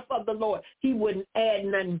the mouth of the Lord. He wouldn't add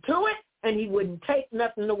nothing to it, and he wouldn't take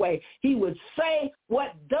nothing away. He would say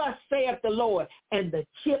what thus saith the Lord, and the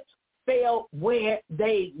chips fell where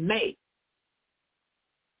they may.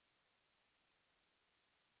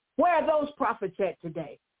 Where are those prophets at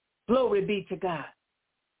today? Glory be to God.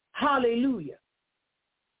 Hallelujah.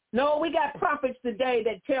 No, we got prophets today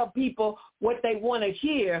that tell people what they want to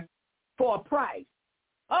hear for a price.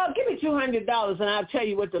 Oh, give me $200 and I'll tell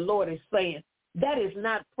you what the Lord is saying. That is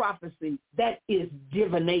not prophecy. That is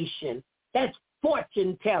divination. That's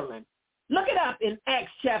fortune telling. Look it up in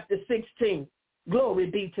Acts chapter 16. Glory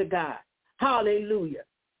be to God. Hallelujah.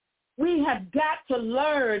 We have got to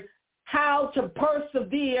learn how to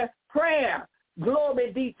persevere prayer.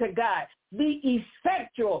 Glory be to God. The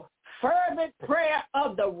effectual, fervent prayer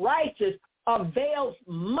of the righteous avails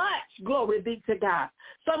much. Glory be to God.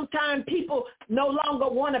 Sometimes people no longer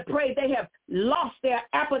want to pray. They have lost their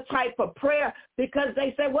appetite for prayer because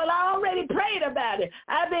they say, well, I already prayed about it.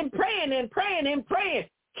 I've been praying and praying and praying.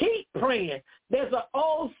 Keep praying. There's an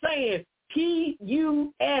old saying,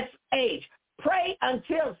 P-U-S-H. Pray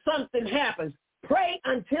until something happens. Pray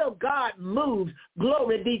until God moves.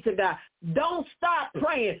 Glory be to God. Don't stop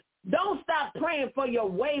praying. Don't stop praying for your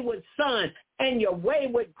wayward son and your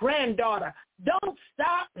wayward granddaughter. Don't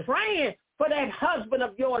stop praying for that husband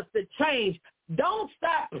of yours to change. Don't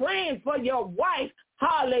stop praying for your wife,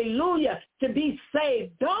 hallelujah, to be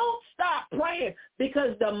saved. Don't stop praying,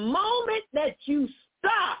 because the moment that you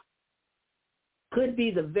stop could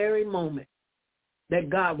be the very moment that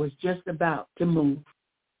God was just about to move.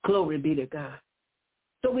 Glory be to God.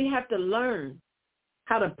 So we have to learn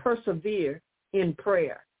how to persevere in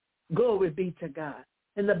prayer. Glory be to God.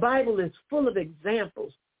 And the Bible is full of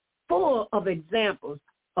examples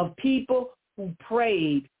of people who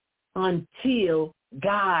prayed until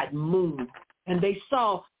God moved. And they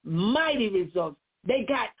saw mighty results. They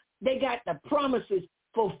got the promises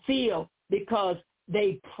fulfilled because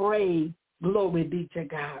they prayed. Glory be to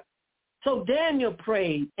God. So Daniel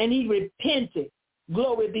prayed, and he repented.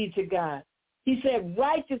 Glory be to God. He said,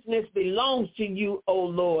 righteousness belongs to you, O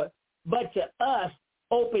Lord, but to us,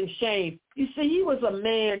 open shame. You see, he was a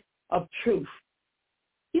man of truth.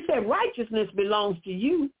 He said, righteousness belongs to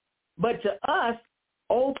you, but to us,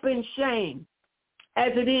 open shame,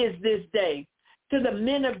 as it is this day. To the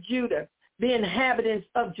men of Judah, the inhabitants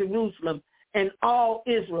of Jerusalem, and all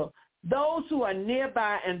Israel, those who are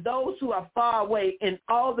nearby and those who are far away in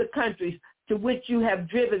all the countries to which you have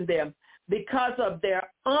driven them, because of their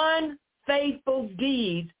unfaithful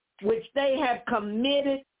deeds which they have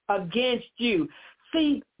committed against you.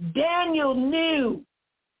 See, Daniel knew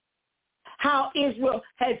how Israel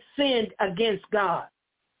had sinned against God.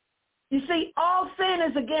 You see, all sin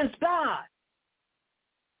is against God.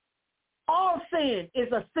 All sin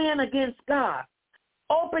is a sin against God.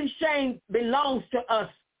 Open shame belongs to us,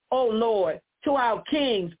 O Lord, to our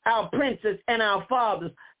kings, our princes, and our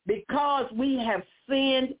fathers, because we have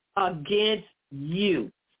sinned against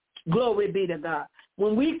you. Glory be to God.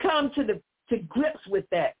 When we come to grips with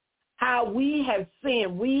that, how we have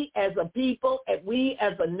sinned, we as a people, and we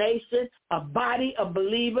as a nation, a body of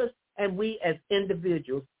believers, and we as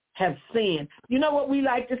individuals have sinned. You know what we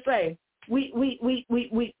like to say? We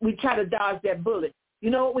try to dodge that bullet. You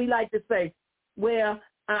know what we like to say? Well,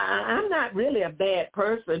 I'm not really a bad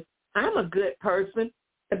person. I'm a good person.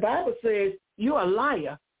 The Bible says you're a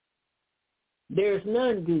liar. There's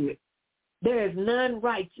none good. There is none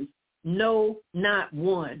righteous. No, not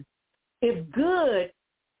one. If good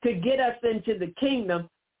could get us into the kingdom,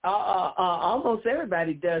 almost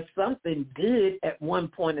everybody does something good at one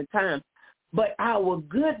point in time. But our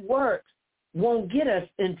good works won't get us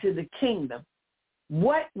into the kingdom.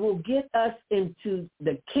 What will get us into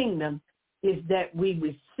the kingdom is that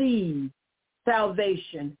we receive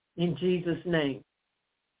salvation in Jesus' name.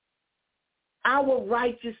 Our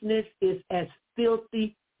righteousness is as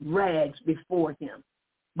filthy rags before him.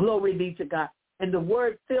 Glory be to God. And the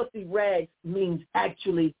word filthy rags means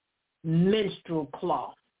actually menstrual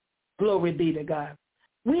cloth. Glory be to God.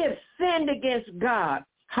 We have sinned against God.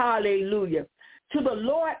 Hallelujah. To the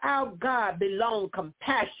Lord our God belong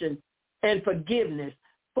compassion and forgiveness,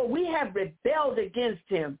 for we have rebelled against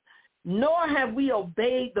him, nor have we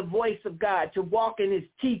obeyed the voice of God to walk in his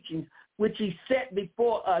teachings, which he set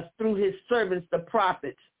before us through his servants, the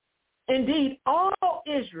prophets. Indeed, all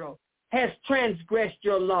Israel has transgressed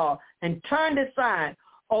your law and turned aside,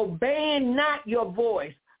 obeying not your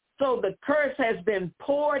voice. So the curse has been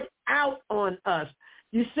poured out on us.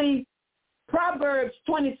 You see, Proverbs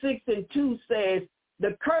 26:2 says,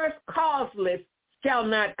 the curse causeless shall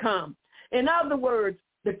not come. In other words,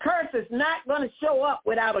 the curse is not going to show up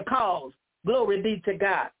without a cause. Glory be to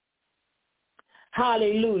God.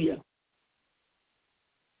 Hallelujah.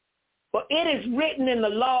 For it is written in the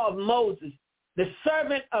law of Moses, the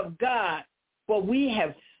servant of God, for we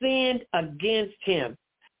have sinned against him.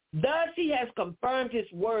 Thus he has confirmed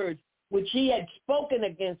his words, which he had spoken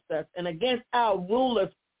against us and against our rulers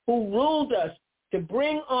who ruled us, to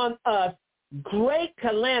bring on us great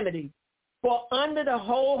calamity. For under the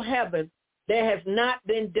whole heaven there has not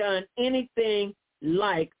been done anything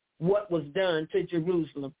like what was done to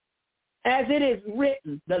Jerusalem. As it is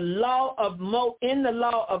written, in the law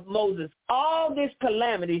of Moses, all this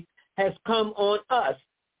calamity has come on us.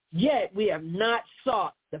 Yet we have not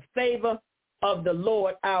sought the favor of the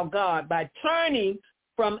Lord our God by turning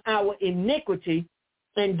from our iniquity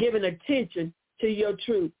and giving attention to your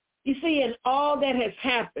truth. You see, in all that has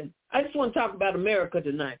happened, I just want to talk about America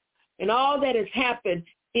tonight. In all that has happened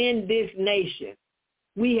in this nation,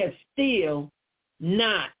 we have still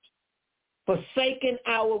not forsaken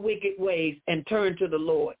our wicked ways and turned to the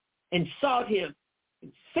Lord and sought him,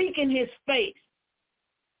 seeking his face.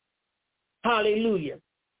 Hallelujah.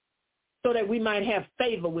 So that we might have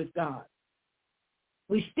favor with God.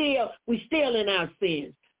 We still in our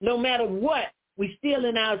sins. No matter what, we still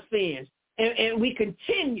in our sins. And we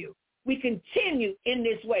continue in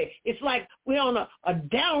this way. It's like we're on a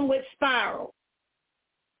downward spiral.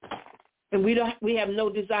 And we have no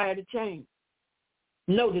desire to change.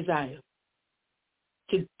 No desire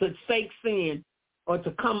to forsake sin or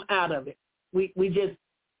to come out of it. We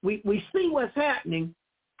see what's happening,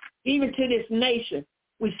 even to this nation.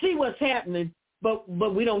 We see what's happening, but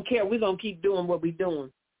we don't care. We're going to keep doing what we're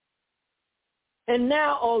doing. And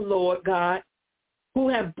now, O Lord God, who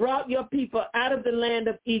have brought your people out of the land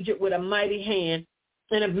of Egypt with a mighty hand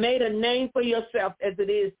and have made a name for yourself as it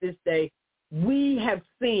is this day, we have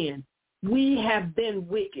sinned. We have been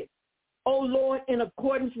wicked. O Lord, in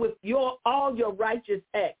accordance with all your righteous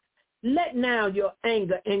acts, let now your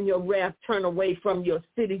anger and your wrath turn away from your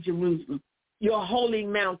city, Jerusalem, your holy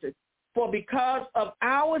mountain, For because of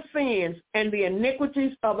our sins and the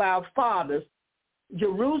iniquities of our fathers,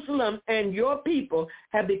 Jerusalem and your people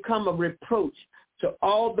have become a reproach to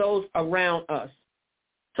all those around us.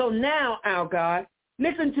 So now, our God,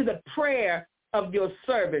 listen to the prayer of your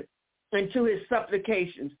servant and to his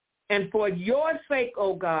supplications. And for your sake,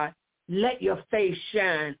 O God, let your face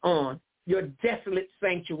shine on your desolate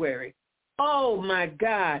sanctuary. Oh, my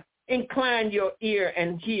God, incline your ear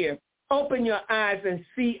and hear. Open your eyes and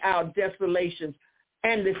see our desolations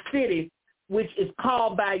and the city which is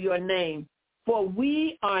called by your name. For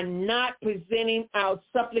we are not presenting our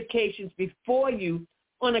supplications before you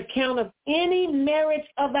on account of any merit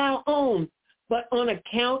of our own, but on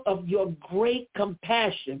account of your great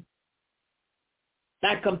compassion.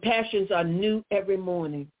 Thy compassions are new every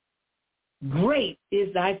morning. Great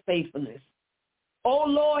is thy faithfulness. O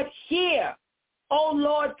Lord, hear. O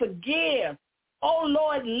Lord, forgive. O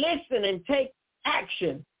Lord, listen and take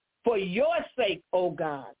action for your sake, O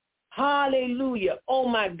God. Hallelujah. Oh,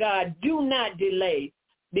 my God, do not delay,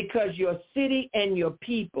 because your city and your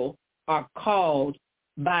people are called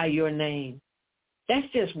by your name. That's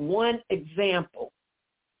just one example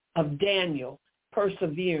of Daniel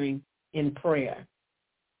persevering in prayer.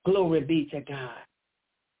 Glory be to God.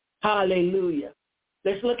 Hallelujah.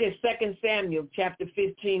 Let's look at 2 Samuel chapter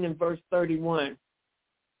 15 and verse 31.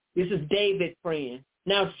 This is David praying.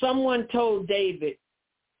 Now someone told David,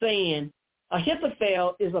 saying,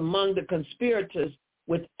 Ahithophel is among the conspirators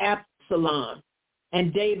with Absalom.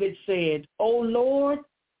 And David said, O Lord,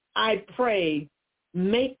 I pray,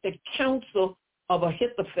 make the counsel of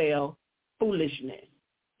Ahithophel foolishness.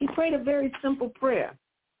 He prayed a very simple prayer,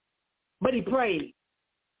 but he prayed.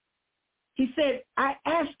 He said, I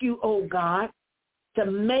ask you, O God, to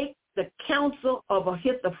make the counsel of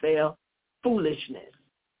Ahithophel foolishness.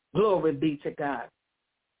 Glory be to God.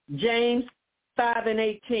 James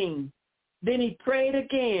 5:18. Then he prayed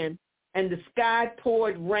again, and the sky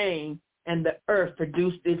poured rain, and the earth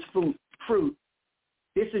produced its fruit.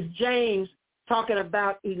 This is James talking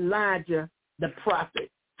about Elijah the prophet,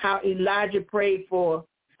 how Elijah prayed for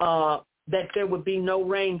that there would be no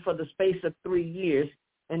rain for the space of 3 years,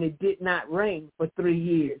 and it did not rain for 3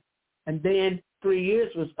 years. And then 3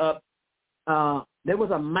 years was up. There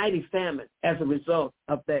was a mighty famine as a result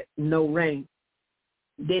of that no rain.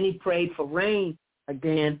 Then he prayed for rain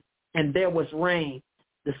again, and there was rain.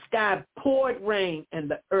 The sky poured rain, and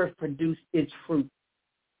the earth produced its fruit.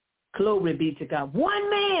 Glory be to God. One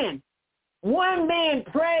man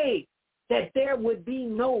prayed that there would be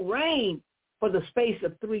no rain for the space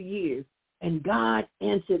of 3 years, and God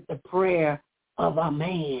answered the prayer of a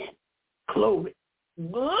man. Glory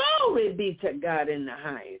be to God in the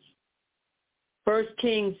highest. 1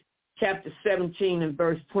 Kings chapter 17 and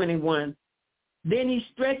verse 21. Then he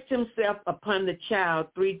stretched himself upon the child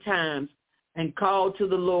 3 times and called to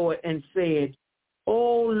the Lord and said,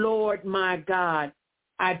 O Lord my God,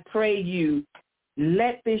 I pray you,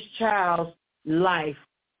 let this child's life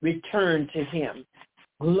return to him.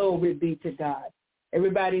 Glory be to God.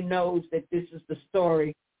 Everybody knows that this is the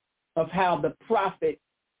story of how the prophet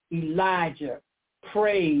Elijah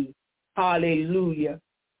prayed, hallelujah.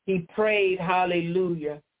 He prayed,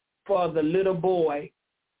 hallelujah, for the little boy,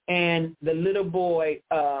 and the little boy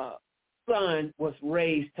son was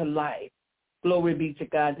raised to life. Glory be to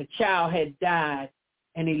God. The child had died,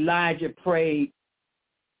 and Elijah prayed,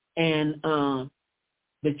 and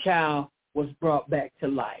the child was brought back to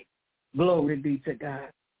life. Glory be to God.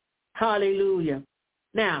 Hallelujah.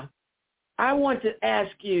 Now, I want to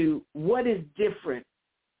ask you, what is different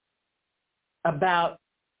about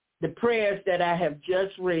the prayers that I have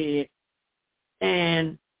just read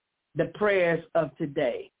and the prayers of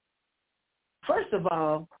today? First of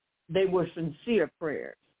all, they were sincere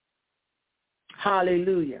prayers.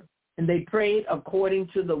 Hallelujah. And they prayed according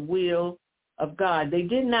to the will of God. They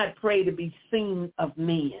did not pray to be seen of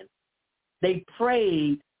men. They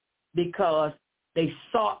prayed because they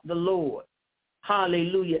sought the Lord.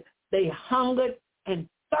 Hallelujah. They hungered and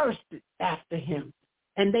thirsted after him,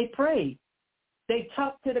 and they prayed. They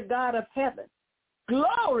talked to the God of heaven.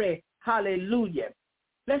 Glory. Hallelujah.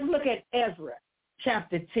 Let's look at Ezra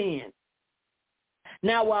chapter 10.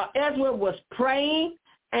 Now, while Ezra was praying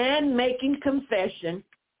and making confession,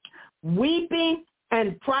 weeping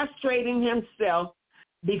and prostrating himself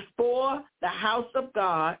before the house of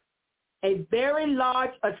God, a very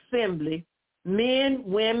large assembly, men,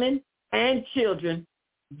 women, and children,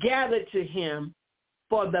 gathered to him,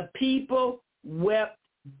 for the people wept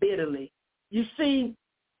bitterly. You see,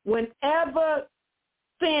 whenever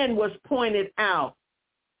sin was pointed out,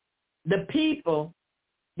 the people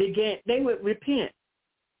they would repent.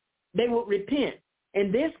 They would repent.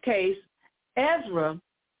 In this case, Ezra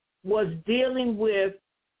was dealing with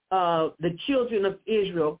the children of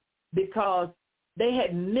Israel because they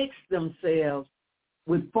had mixed themselves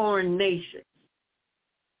with foreign nations,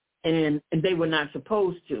 and they were not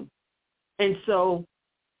supposed to. And so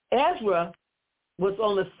Ezra was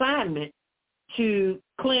on assignment to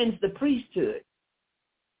cleanse the priesthood.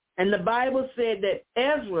 And the Bible said that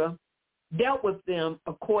Ezra dealt with them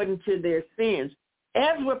according to their sins.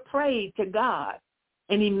 Ezra prayed to God,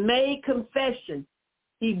 and he made confession.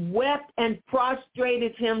 He wept and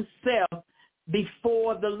prostrated himself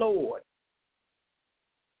before the Lord.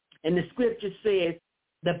 And the scripture says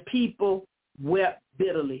the people wept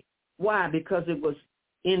bitterly. Why? Because it was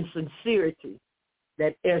in sincerity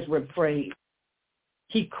that Ezra prayed.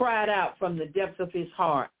 He cried out from the depths of his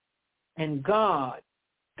heart, and God,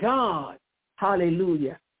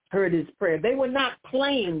 hallelujah, heard his prayer. They were not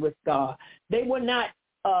playing with God. They were not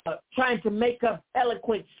trying to make up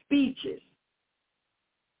eloquent speeches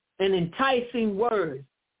and enticing words.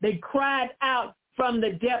 They cried out from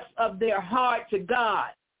the depths of their heart to God.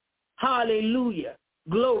 Hallelujah.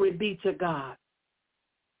 Glory be to God.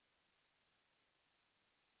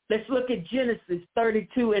 Let's look at Genesis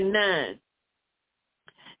 32:9.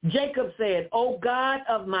 Jacob said, O God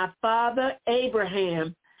of my father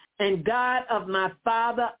Abraham and God of my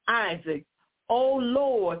father Isaac, O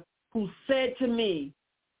Lord, who said to me,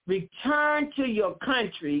 return to your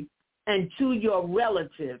country and to your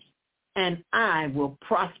relatives, and I will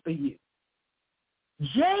prosper you.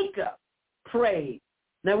 Jacob prayed.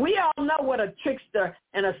 Now, we all know what a trickster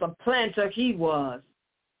and a supplanter he was,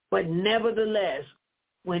 but nevertheless,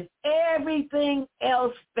 when everything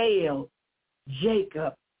else failed,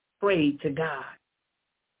 Jacob prayed to God.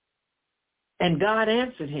 And God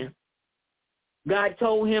answered him. God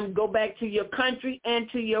told him, go back to your country and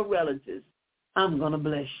to your relatives. I'm going to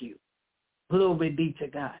bless you. Glory be to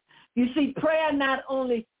God. You see, prayer not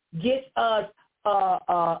only gets us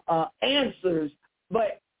answers,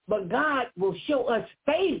 but God will show us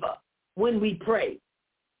favor when we pray.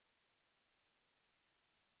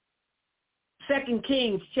 2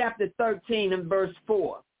 Kings chapter 13 and verse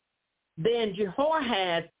 4. Then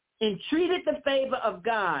Jehoahaz entreated the favor of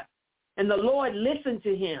God, and the Lord listened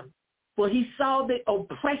to him, for he saw the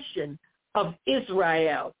oppression of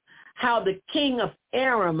Israel, how the king of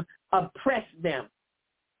Aram oppressed them.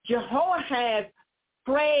 Jehoahaz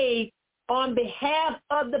prayed on behalf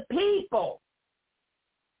of the people.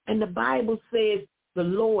 And the Bible says the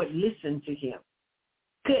Lord listened to him.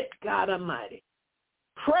 Good God Almighty.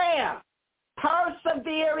 Prayer,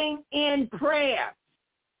 persevering in prayer.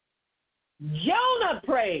 Jonah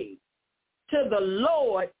prayed to the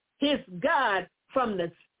Lord, his God, from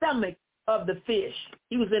the stomach of the fish.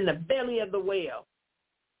 He was in the belly of the whale.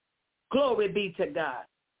 Glory be to God.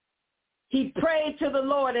 He prayed to the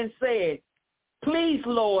Lord and said, please,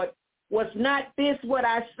 Lord, was not this what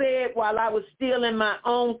I said while I was still in my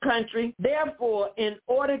own country? Therefore, in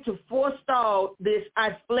order to forestall this,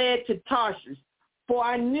 I fled to Tarshish, for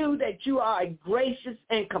I knew that you are a gracious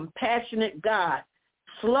and compassionate God,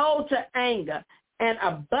 slow to anger and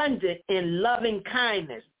abundant in loving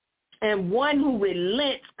kindness, and one who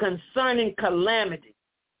relents concerning calamity.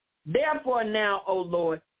 Therefore now, O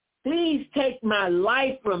Lord, please take my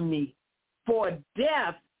life from me, for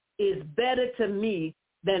death is better to me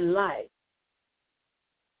than life.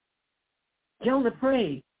 Jonah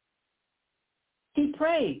prayed. He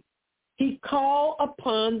prayed. He called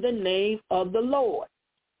upon the name of the Lord.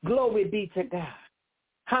 Glory be to God.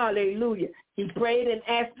 Hallelujah. He prayed and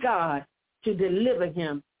asked God to deliver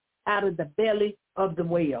him out of the belly of the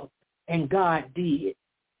whale, and God did.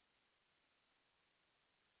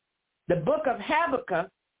 The book of Habakkuk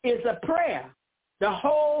is a prayer. The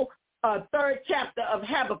whole third chapter of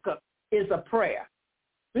Habakkuk is a prayer.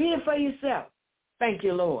 Read it for yourself. Thank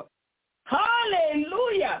you, Lord.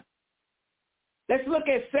 Hallelujah. Let's look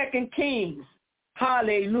at 2 Kings.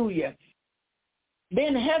 Hallelujah.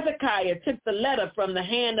 Then Hezekiah took the letter from the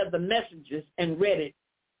hand of the messengers and read it.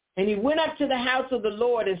 And he went up to the house of the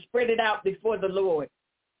Lord and spread it out before the Lord.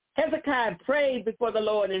 Hezekiah prayed before the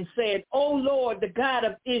Lord and said, O Lord, the God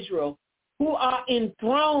of Israel, who are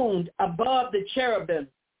enthroned above the cherubim,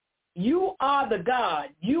 you are the God,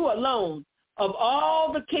 you alone, of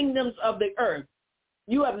all the kingdoms of the earth.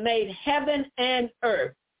 You have made heaven and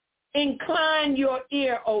earth. Incline your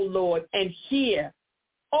ear, O Lord, and hear.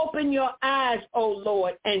 Open your eyes, O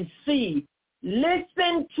Lord, and see.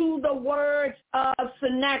 Listen to the words of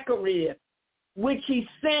Sennacherib, which he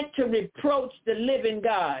sent to reproach the living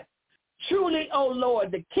God. Truly, O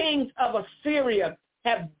Lord, the kings of Assyria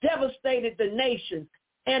have devastated the nations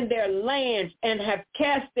and their lands, and have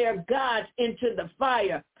cast their gods into the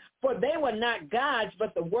fire. For they were not gods,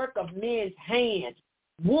 but the work of men's hands,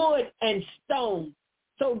 wood and stone.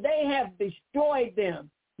 So they have destroyed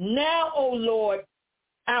them. Now, O Lord,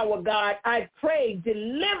 our God, I pray,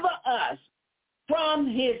 deliver us from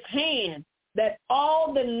his hand, that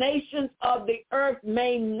all the nations of the earth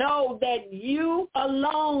may know that you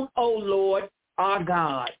alone, O Lord, are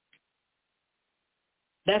God.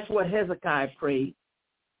 That's what Hezekiah prayed.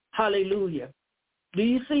 Hallelujah. Do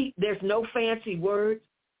you see? There's no fancy words.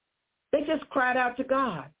 They just cried out to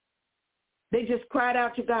God. They just cried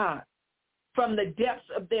out to God from the depths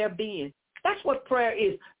of their being. That's what prayer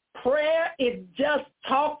is. Prayer is just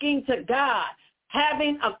talking to God,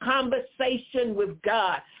 having a conversation with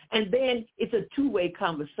God. And then it's a two-way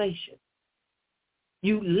conversation.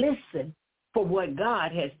 You listen for what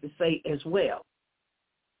God has to say as well.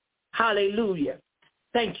 Hallelujah.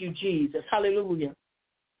 Thank you, Jesus. Hallelujah.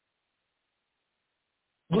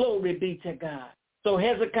 Glory be to God. So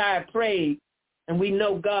Hezekiah prayed, and we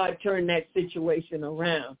know God turned that situation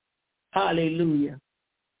around. Hallelujah.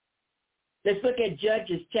 Let's look at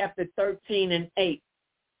Judges chapter 13 and 8.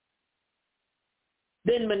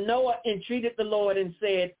 Then Manoah entreated the Lord and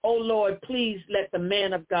said, O Lord, please let the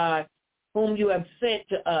man of God whom you have sent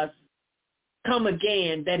to us come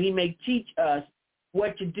again, that he may teach us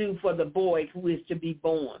what to do for the boy who is to be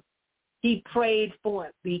born. He prayed for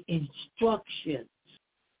the instructions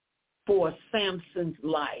for Samson's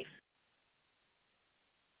life.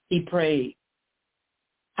 He prayed.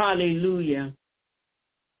 Hallelujah.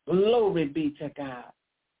 Glory be to God.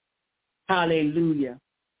 Hallelujah.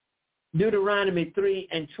 Deuteronomy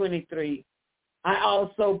 3:23. I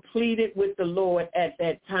also pleaded with the Lord at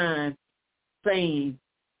that time, saying,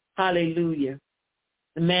 hallelujah.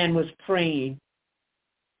 The man was praying.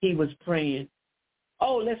 He was praying.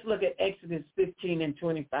 Oh, let's look at Exodus 15 and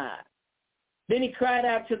 25. Then he cried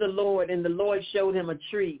out to the Lord, and the Lord showed him a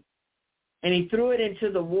tree, and he threw it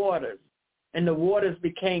into the waters, and the waters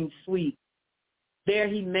became sweet. There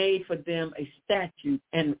he made for them a statute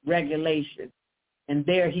and regulation, and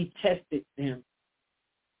there he tested them.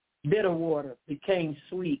 Bitter water became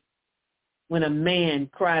sweet when a man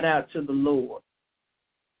cried out to the Lord.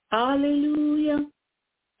 Hallelujah.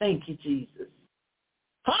 Thank you, Jesus.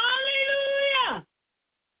 Hallelujah.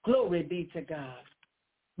 Glory be to God.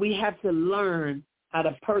 We have to learn how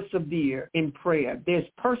to persevere in prayer. There's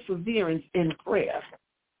perseverance in prayer.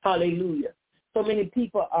 Hallelujah. So many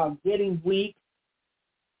people are getting weak,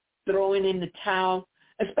 throwing in the towel,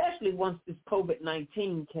 especially once this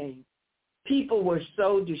COVID-19 came. People were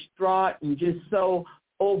so distraught and just so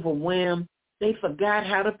overwhelmed, they forgot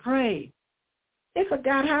how to pray. They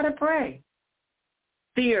forgot how to pray.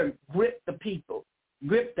 Fear gripped the people,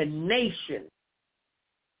 gripped the nation,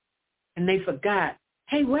 and they forgot,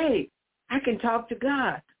 hey, wait, I can talk to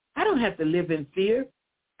God. I don't have to live in fear,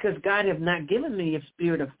 because God has not given me a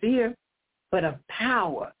spirit of fear, but of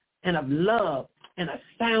power and of love and a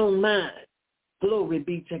sound mind. Glory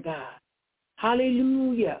be to God.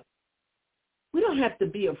 Hallelujah. We don't have to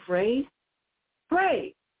be afraid.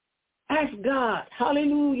 Pray. Ask God,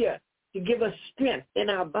 hallelujah, to give us strength in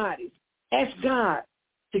our bodies. Ask God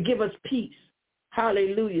to give us peace.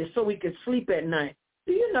 Hallelujah, so we can sleep at night.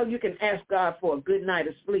 Do you know you can ask God for a good night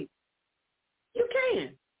of sleep? You can.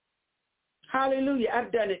 Hallelujah.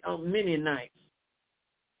 I've done it on many nights.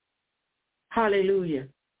 Hallelujah.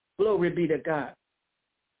 Glory be to God.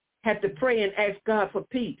 Have to pray and ask God for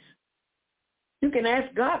peace. You can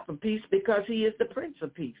ask God for peace because he is the Prince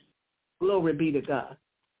of Peace. Glory be to God.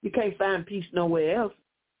 You can't find peace nowhere else.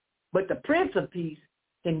 But the Prince of Peace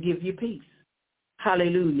can give you peace.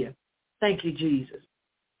 Hallelujah. Thank you, Jesus.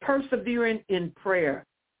 Persevering in prayer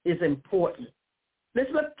is important.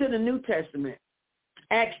 Let's look to the New Testament.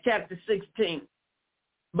 Acts chapter 16.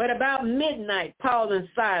 But about midnight, Paul and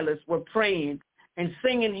Silas were praying and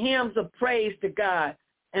singing hymns of praise to God,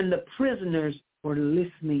 and the prisoners were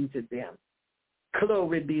listening to them.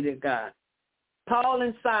 Glory be to God. Paul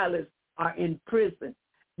and Silas are in prison.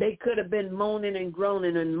 They could have been moaning and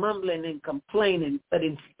groaning and mumbling and complaining, but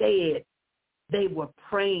instead they were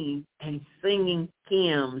praying and singing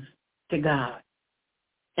hymns to God.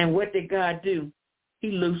 And what did God do?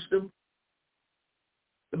 He loosed them.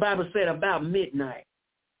 The Bible said about midnight,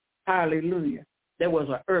 hallelujah, there was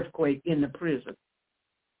an earthquake in the prison.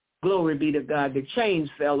 Glory be to God. The chains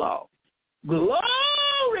fell off. Glory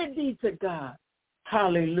be to God.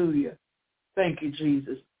 Hallelujah. Thank you,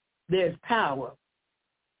 Jesus. There's power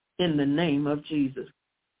in the name of Jesus.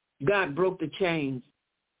 God broke the chains.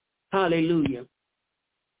 Hallelujah.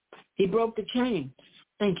 He broke the chains.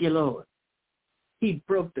 Thank you, Lord. He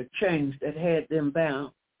broke the chains that had them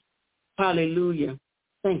bound. Hallelujah.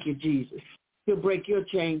 Thank you, Jesus. He'll break your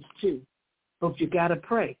chains too. But you got to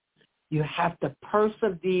pray. You have to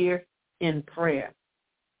persevere in prayer.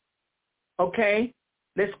 Okay?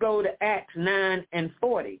 Let's go to Acts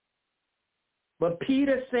 9:40. But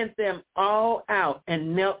Peter sent them all out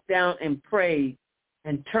and knelt down and prayed.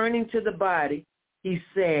 And turning to the body, he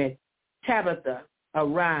said, Tabitha,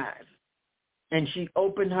 arise. And she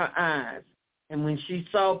opened her eyes. And when she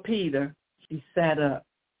saw Peter, she sat up.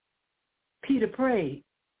 Peter prayed.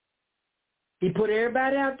 He put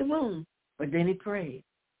everybody out the room, but then he prayed.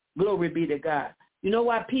 Glory be to God. You know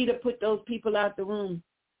why Peter put those people out the room?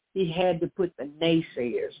 He had to put the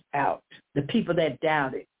naysayers out, the people that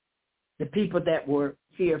doubted, the people that were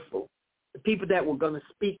fearful, the people that were going to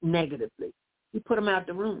speak negatively. He put them out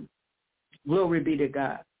the room. Glory be to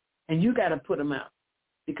God. And you got to put them out.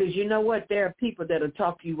 Because you know what? There are people that will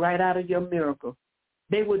talk you right out of your miracle.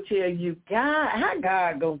 They will tell you, God, how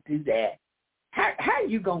God going to do that? How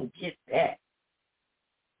you going to get that?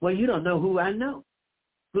 Well, you don't know who I know.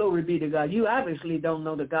 Glory be to God. You obviously don't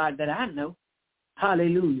know the God that I know.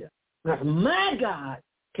 Hallelujah. Because my God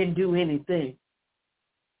can do anything.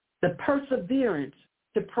 The perseverance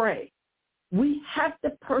to pray. We have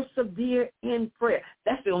to persevere in prayer.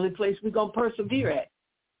 That's the only place we're going to persevere at,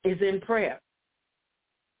 is in prayer.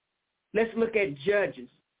 Let's look at Judges.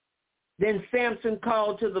 Then Samson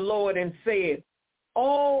called to the Lord and said,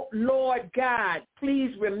 Oh, Lord God,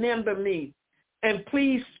 please remember me and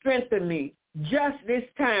please strengthen me just this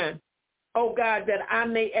time, oh God, that I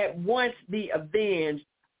may at once be avenged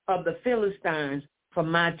of the Philistines for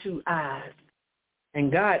my 2 eyes.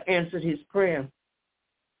 And God answered his prayer.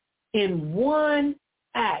 In one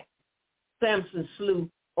act, Samson slew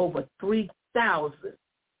over 3,000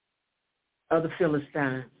 of the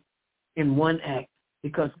Philistines in one act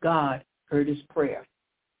because God heard his prayer.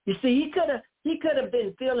 You see, he could have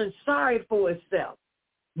been feeling sorry for himself,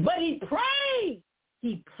 but he prayed.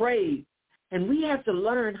 He prayed. And we have to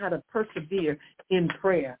learn how to persevere in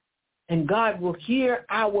prayer. And God will hear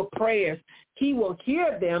our prayers. He will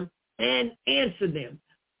hear them and answer them.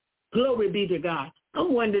 Glory be to God.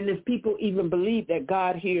 I'm wondering if people even believe that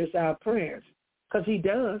God hears our prayers, because he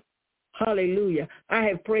does. Hallelujah. I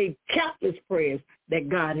have prayed countless prayers that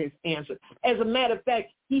God has answered. As a matter of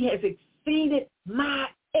fact, he has exceeded my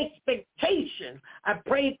expectation. I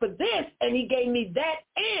prayed for this, and he gave me that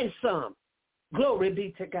and some. Glory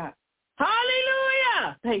be to God.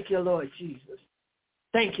 Hallelujah. Thank you, Lord Jesus.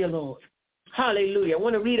 Thank you, Lord. Hallelujah. I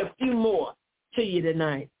want to read a few more to you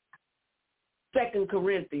tonight. 2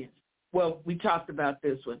 Corinthians. Well, we talked about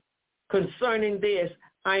this one. Concerning this,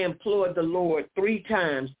 I implored the Lord 3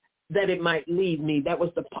 times that it might leave me. That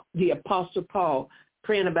was the Apostle Paul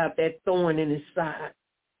praying about that thorn in his side.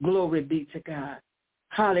 Glory be to God.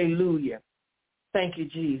 Hallelujah. Thank you,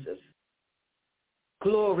 Jesus.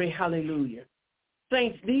 Glory, hallelujah.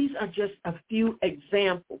 Saints, these are just a few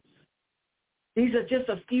examples. These are just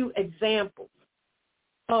a few examples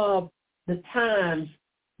of the times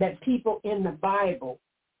that people in the Bible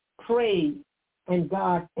prayed and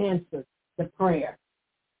God answered the prayer.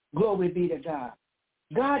 Glory be to God.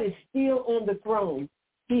 God is still on the throne.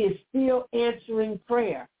 He is still answering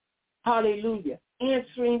prayer. Hallelujah.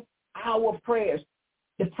 Answering our prayers.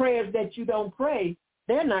 The prayers that you don't pray,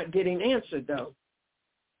 they're not getting answered, though.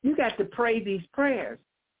 You got to pray these prayers.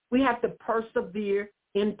 We have to persevere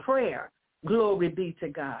in prayer. Glory be to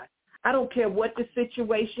God. I don't care what the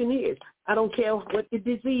situation is. I don't care what the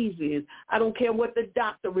disease is. I don't care what the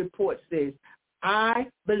doctor report says. I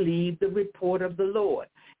believe the report of the Lord.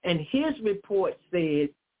 And his report says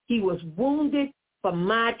he was wounded for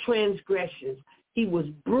my transgressions. He was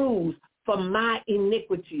bruised for my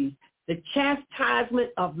iniquities. The chastisement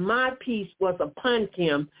of my peace was upon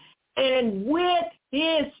him. And with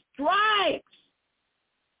his stripes,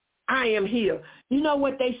 I am healed. You know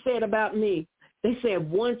what they said about me? They said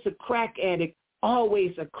once a crack addict,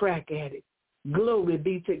 always a crack addict. Glory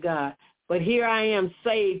be to God. But here I am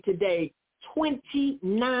saved today,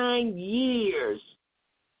 29 years.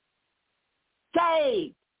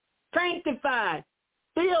 Saved, sanctified,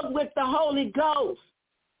 filled with the Holy Ghost,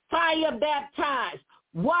 fire baptized.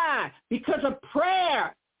 Why? Because of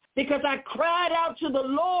prayer. Because I cried out to the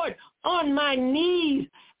Lord on my knees.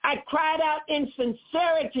 I cried out in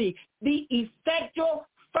sincerity. The effectual,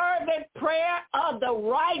 fervent prayer of the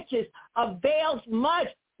righteous avails much.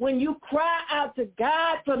 When you cry out to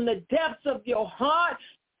God from the depths of your heart,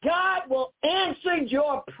 God will answer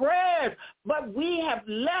your prayers. But we have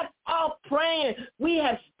left off praying. We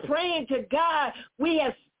have praying to God. We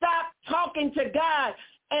have stopped talking to God.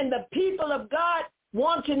 And the people of God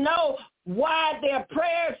want to know, why their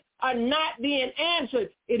prayers are not being answered.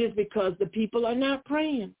 It is because the people are not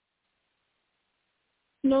praying.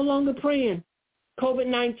 No longer praying.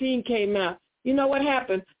 COVID-19 came out. You know what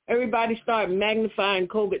happened? Everybody started magnifying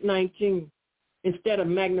COVID-19 instead of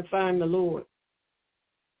magnifying the Lord.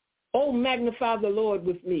 Oh, magnify the Lord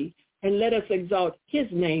with me, and let us exalt his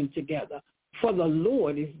name together. For the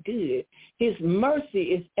Lord is good. His mercy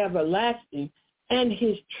is everlasting, and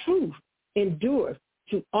his truth endures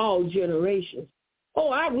to all generations.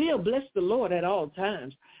 Oh, I will bless the Lord at all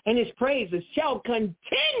times, and his praises shall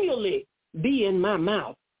continually be in my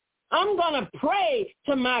mouth. I'm going to pray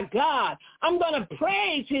to my God. I'm going to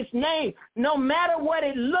praise his name no matter what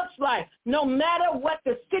it looks like, no matter what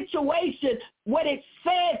the situation, what it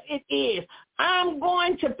says it is. I'm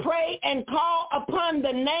going to pray and call upon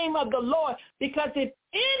the name of the Lord, because if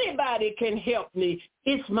anybody can help me,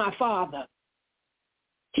 it's my Father.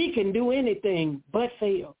 He can do anything but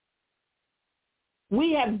fail.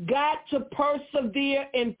 We have got to persevere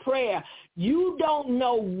in prayer. You don't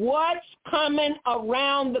know what's coming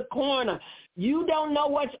around the corner. You don't know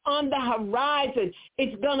what's on the horizon.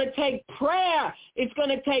 It's going to take prayer. It's going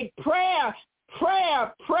to take prayer,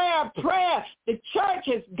 prayer, prayer, prayer. The church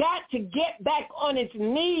has got to get back on its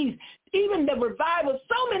knees. Even the revival,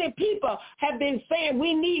 so many people have been saying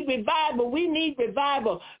we need revival, we need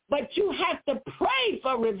revival. But you have to pray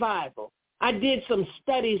for revival. I did some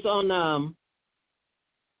studies on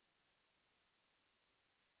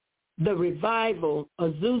the revival,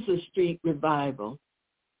 Azusa Street revival,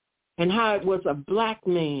 and how it was a black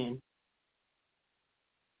man,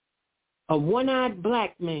 a one-eyed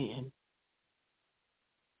black man,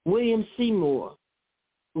 William Seymour,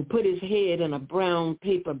 who put his head in a brown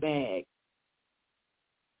paper bag,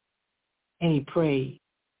 and he prayed.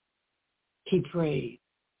 He prayed,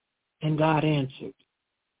 and God answered.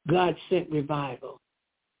 God sent revival.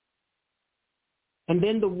 And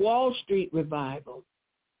then the Wall Street revival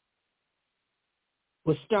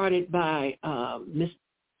was started by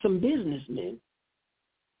some businessmen,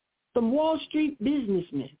 some Wall Street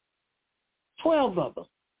businessmen. 12 of them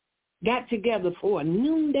got together for a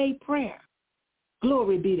noonday prayer.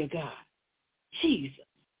 Glory be to God. Jesus.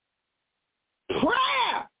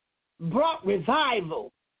 Prayer brought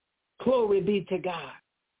revival. Glory be to God.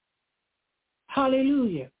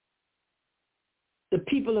 Hallelujah. The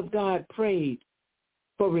people of God prayed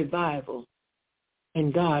for revival,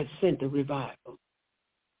 and God sent a revival.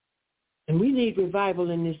 And we need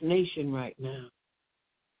revival in this nation right now.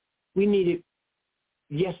 We need it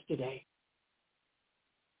yesterday.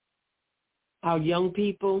 Our young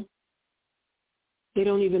people, they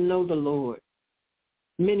don't even know the Lord.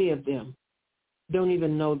 Many of them don't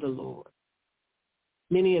even know the Lord.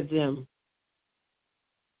 Many of them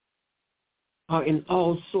are in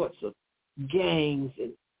all sorts of gangs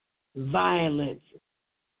and violence.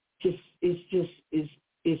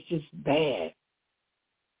 It's just bad.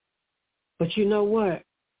 But you know what?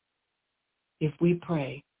 If we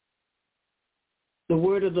pray, the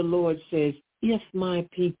word of the Lord says, if my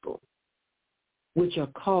people, which are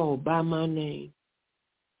called by my name,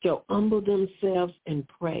 shall humble themselves and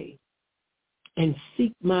pray and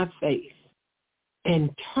seek my face and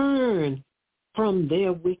turn from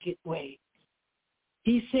their wicked ways,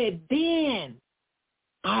 he said, then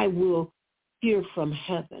I will hear from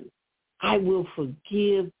heaven. I will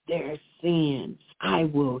forgive their sins. I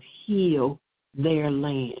will heal their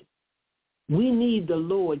land. We need the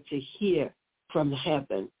Lord to hear from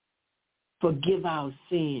heaven, forgive our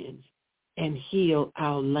sins, and heal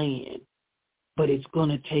our land. But it's going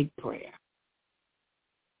to take prayer.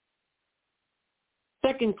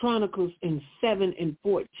 2 Chronicles 7 and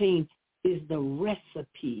 14 is the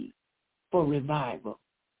recipe for revival.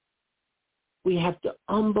 We have to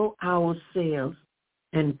humble ourselves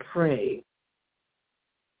and pray.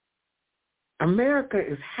 America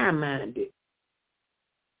is high-minded,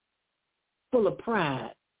 full of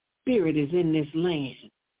pride. Spirit is in this land.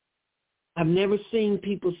 I've never seen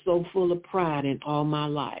people so full of pride in all my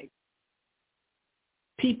life.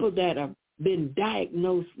 People that have been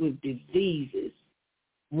diagnosed with diseases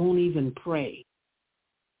won't even pray.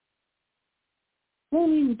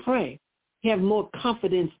 Won't even pray. Have more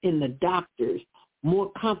confidence in the doctors,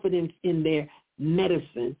 more confidence in their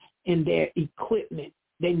medicine, in their equipment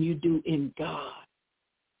than you do in God.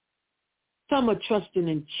 Some are trusting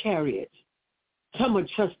in chariots. Some are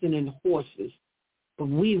trusting in horses. But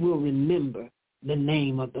we will remember the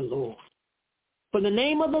name of the Lord. For the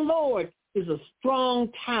name of the Lord is a strong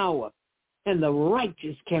tower, and the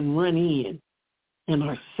righteous can run in and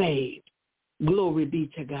are saved. Glory be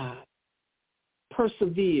to God.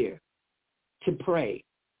 Persevere to pray.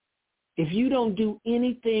 If you don't do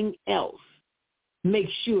anything else, make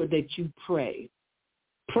sure that you pray.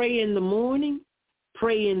 Pray in the morning,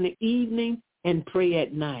 pray in the evening, and pray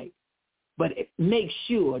at night. But make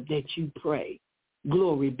sure that you pray.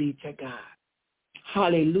 Glory be to God.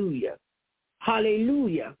 Hallelujah.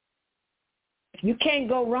 Hallelujah. You can't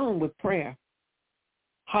go wrong with prayer.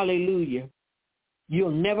 Hallelujah.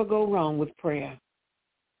 You'll never go wrong with prayer.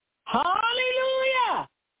 Hallelujah.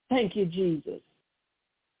 Thank you, Jesus.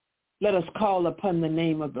 Let us call upon the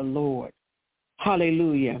name of the Lord.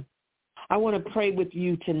 Hallelujah. I want to pray with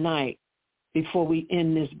you tonight before we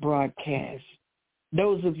end this broadcast.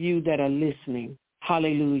 Those of you that are listening,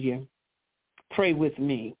 hallelujah, pray with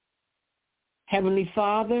me. Heavenly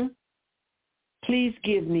Father, please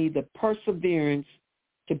give me the perseverance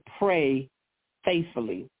to pray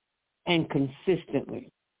faithfully and consistently.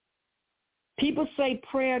 People say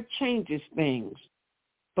prayer changes things,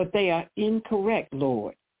 but they are incorrect,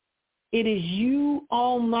 Lord. It is you,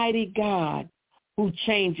 Almighty God, who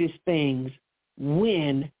changes things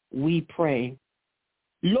when we pray.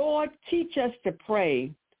 Lord, teach us to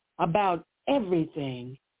pray about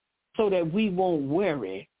everything so that we won't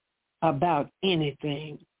worry about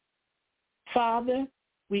anything. Father,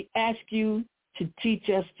 we ask you to teach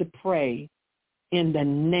us to pray in the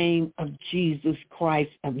name of Jesus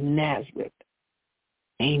Christ of Nazareth.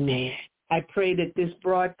 Amen. I pray that this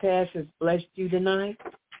broadcast has blessed you tonight.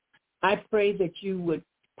 I pray that you would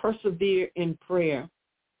persevere in prayer.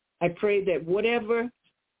 I pray that whatever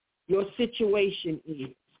your situation is,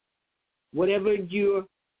 whatever you're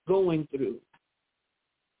going through,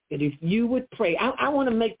 that if you would pray, I want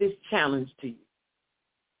to make this challenge to you.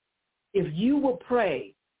 If you will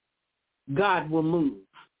pray, God will move.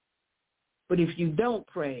 But if you don't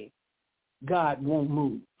pray, God won't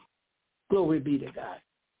move. Glory be to God.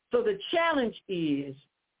 So the challenge is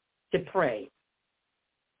to pray.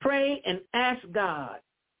 Pray and ask God,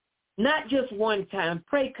 not just one time,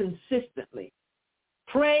 pray consistently.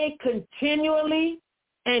 Pray continually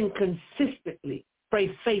and consistently.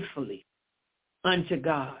 Pray faithfully unto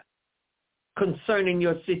God concerning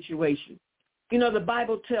your situation. You know, the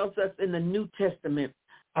Bible tells us in the New Testament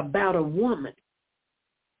about a woman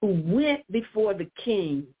who went before the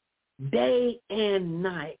king day and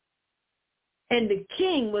night. And the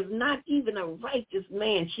king was not even a righteous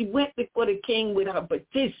man. She went before the king with her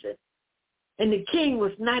petition. And the king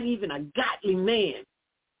was not even a godly man.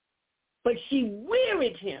 But she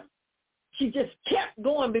wearied him. She just kept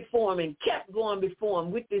going before him and kept going before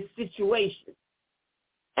him with this situation.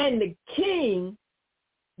 And the king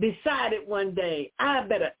decided one day, I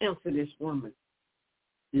better answer this woman,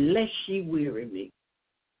 lest she weary me.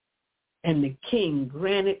 And the king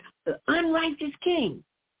granted, the unrighteous king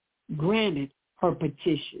granted her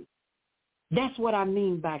petition. That's what I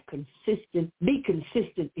mean by consistent. Be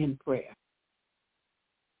consistent in prayer.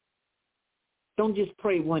 Don't just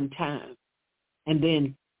pray one time and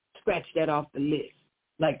then scratch that off the list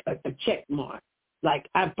like a check mark. Like,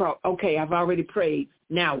 I've already prayed.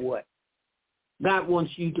 Now what? God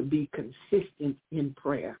wants you to be consistent in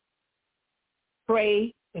prayer.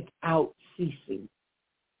 Pray without ceasing,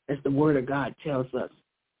 as the Word of God tells us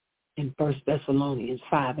in 1 Thessalonians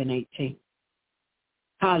 5:18.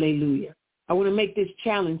 Hallelujah. I want to make this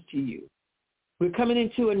challenge to you. We're coming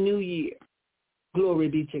into a new year. Glory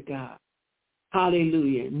be to God.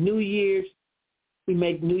 Hallelujah. New Year's, we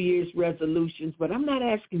make New Year's resolutions, but I'm not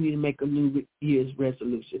asking you to make a New Year's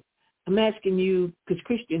resolution. I'm asking you, because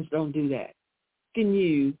Christians don't do that, asking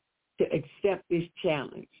you to accept this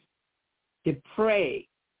challenge, to pray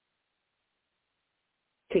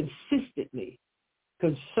consistently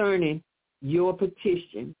concerning your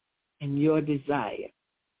petition and your desire,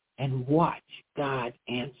 and watch God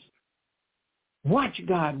answer. Watch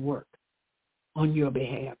God work on your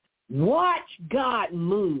behalf. Watch God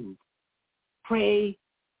move. Pray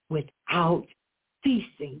without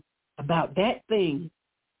ceasing about that thing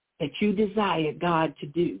that you desire God to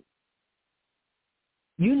do.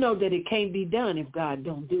 You know that it can't be done if God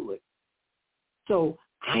don't do it. So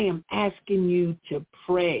I am asking you to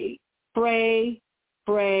pray. Pray,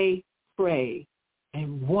 pray, pray,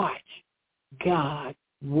 and watch God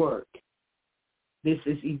work. This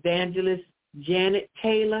is Evangelist Janet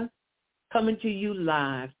Taylor coming to you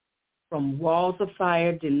live from Walls of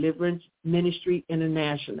Fire Deliverance Ministry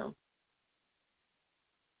International.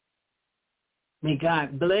 May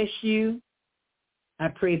God bless you. I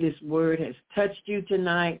pray this word has touched you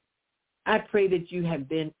tonight. I pray that you have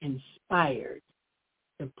been inspired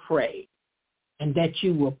to pray and that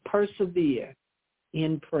you will persevere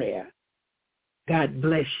in prayer. God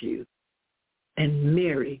bless you, and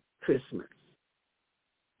Merry Christmas.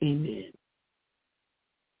 Amen.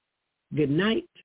 Good night.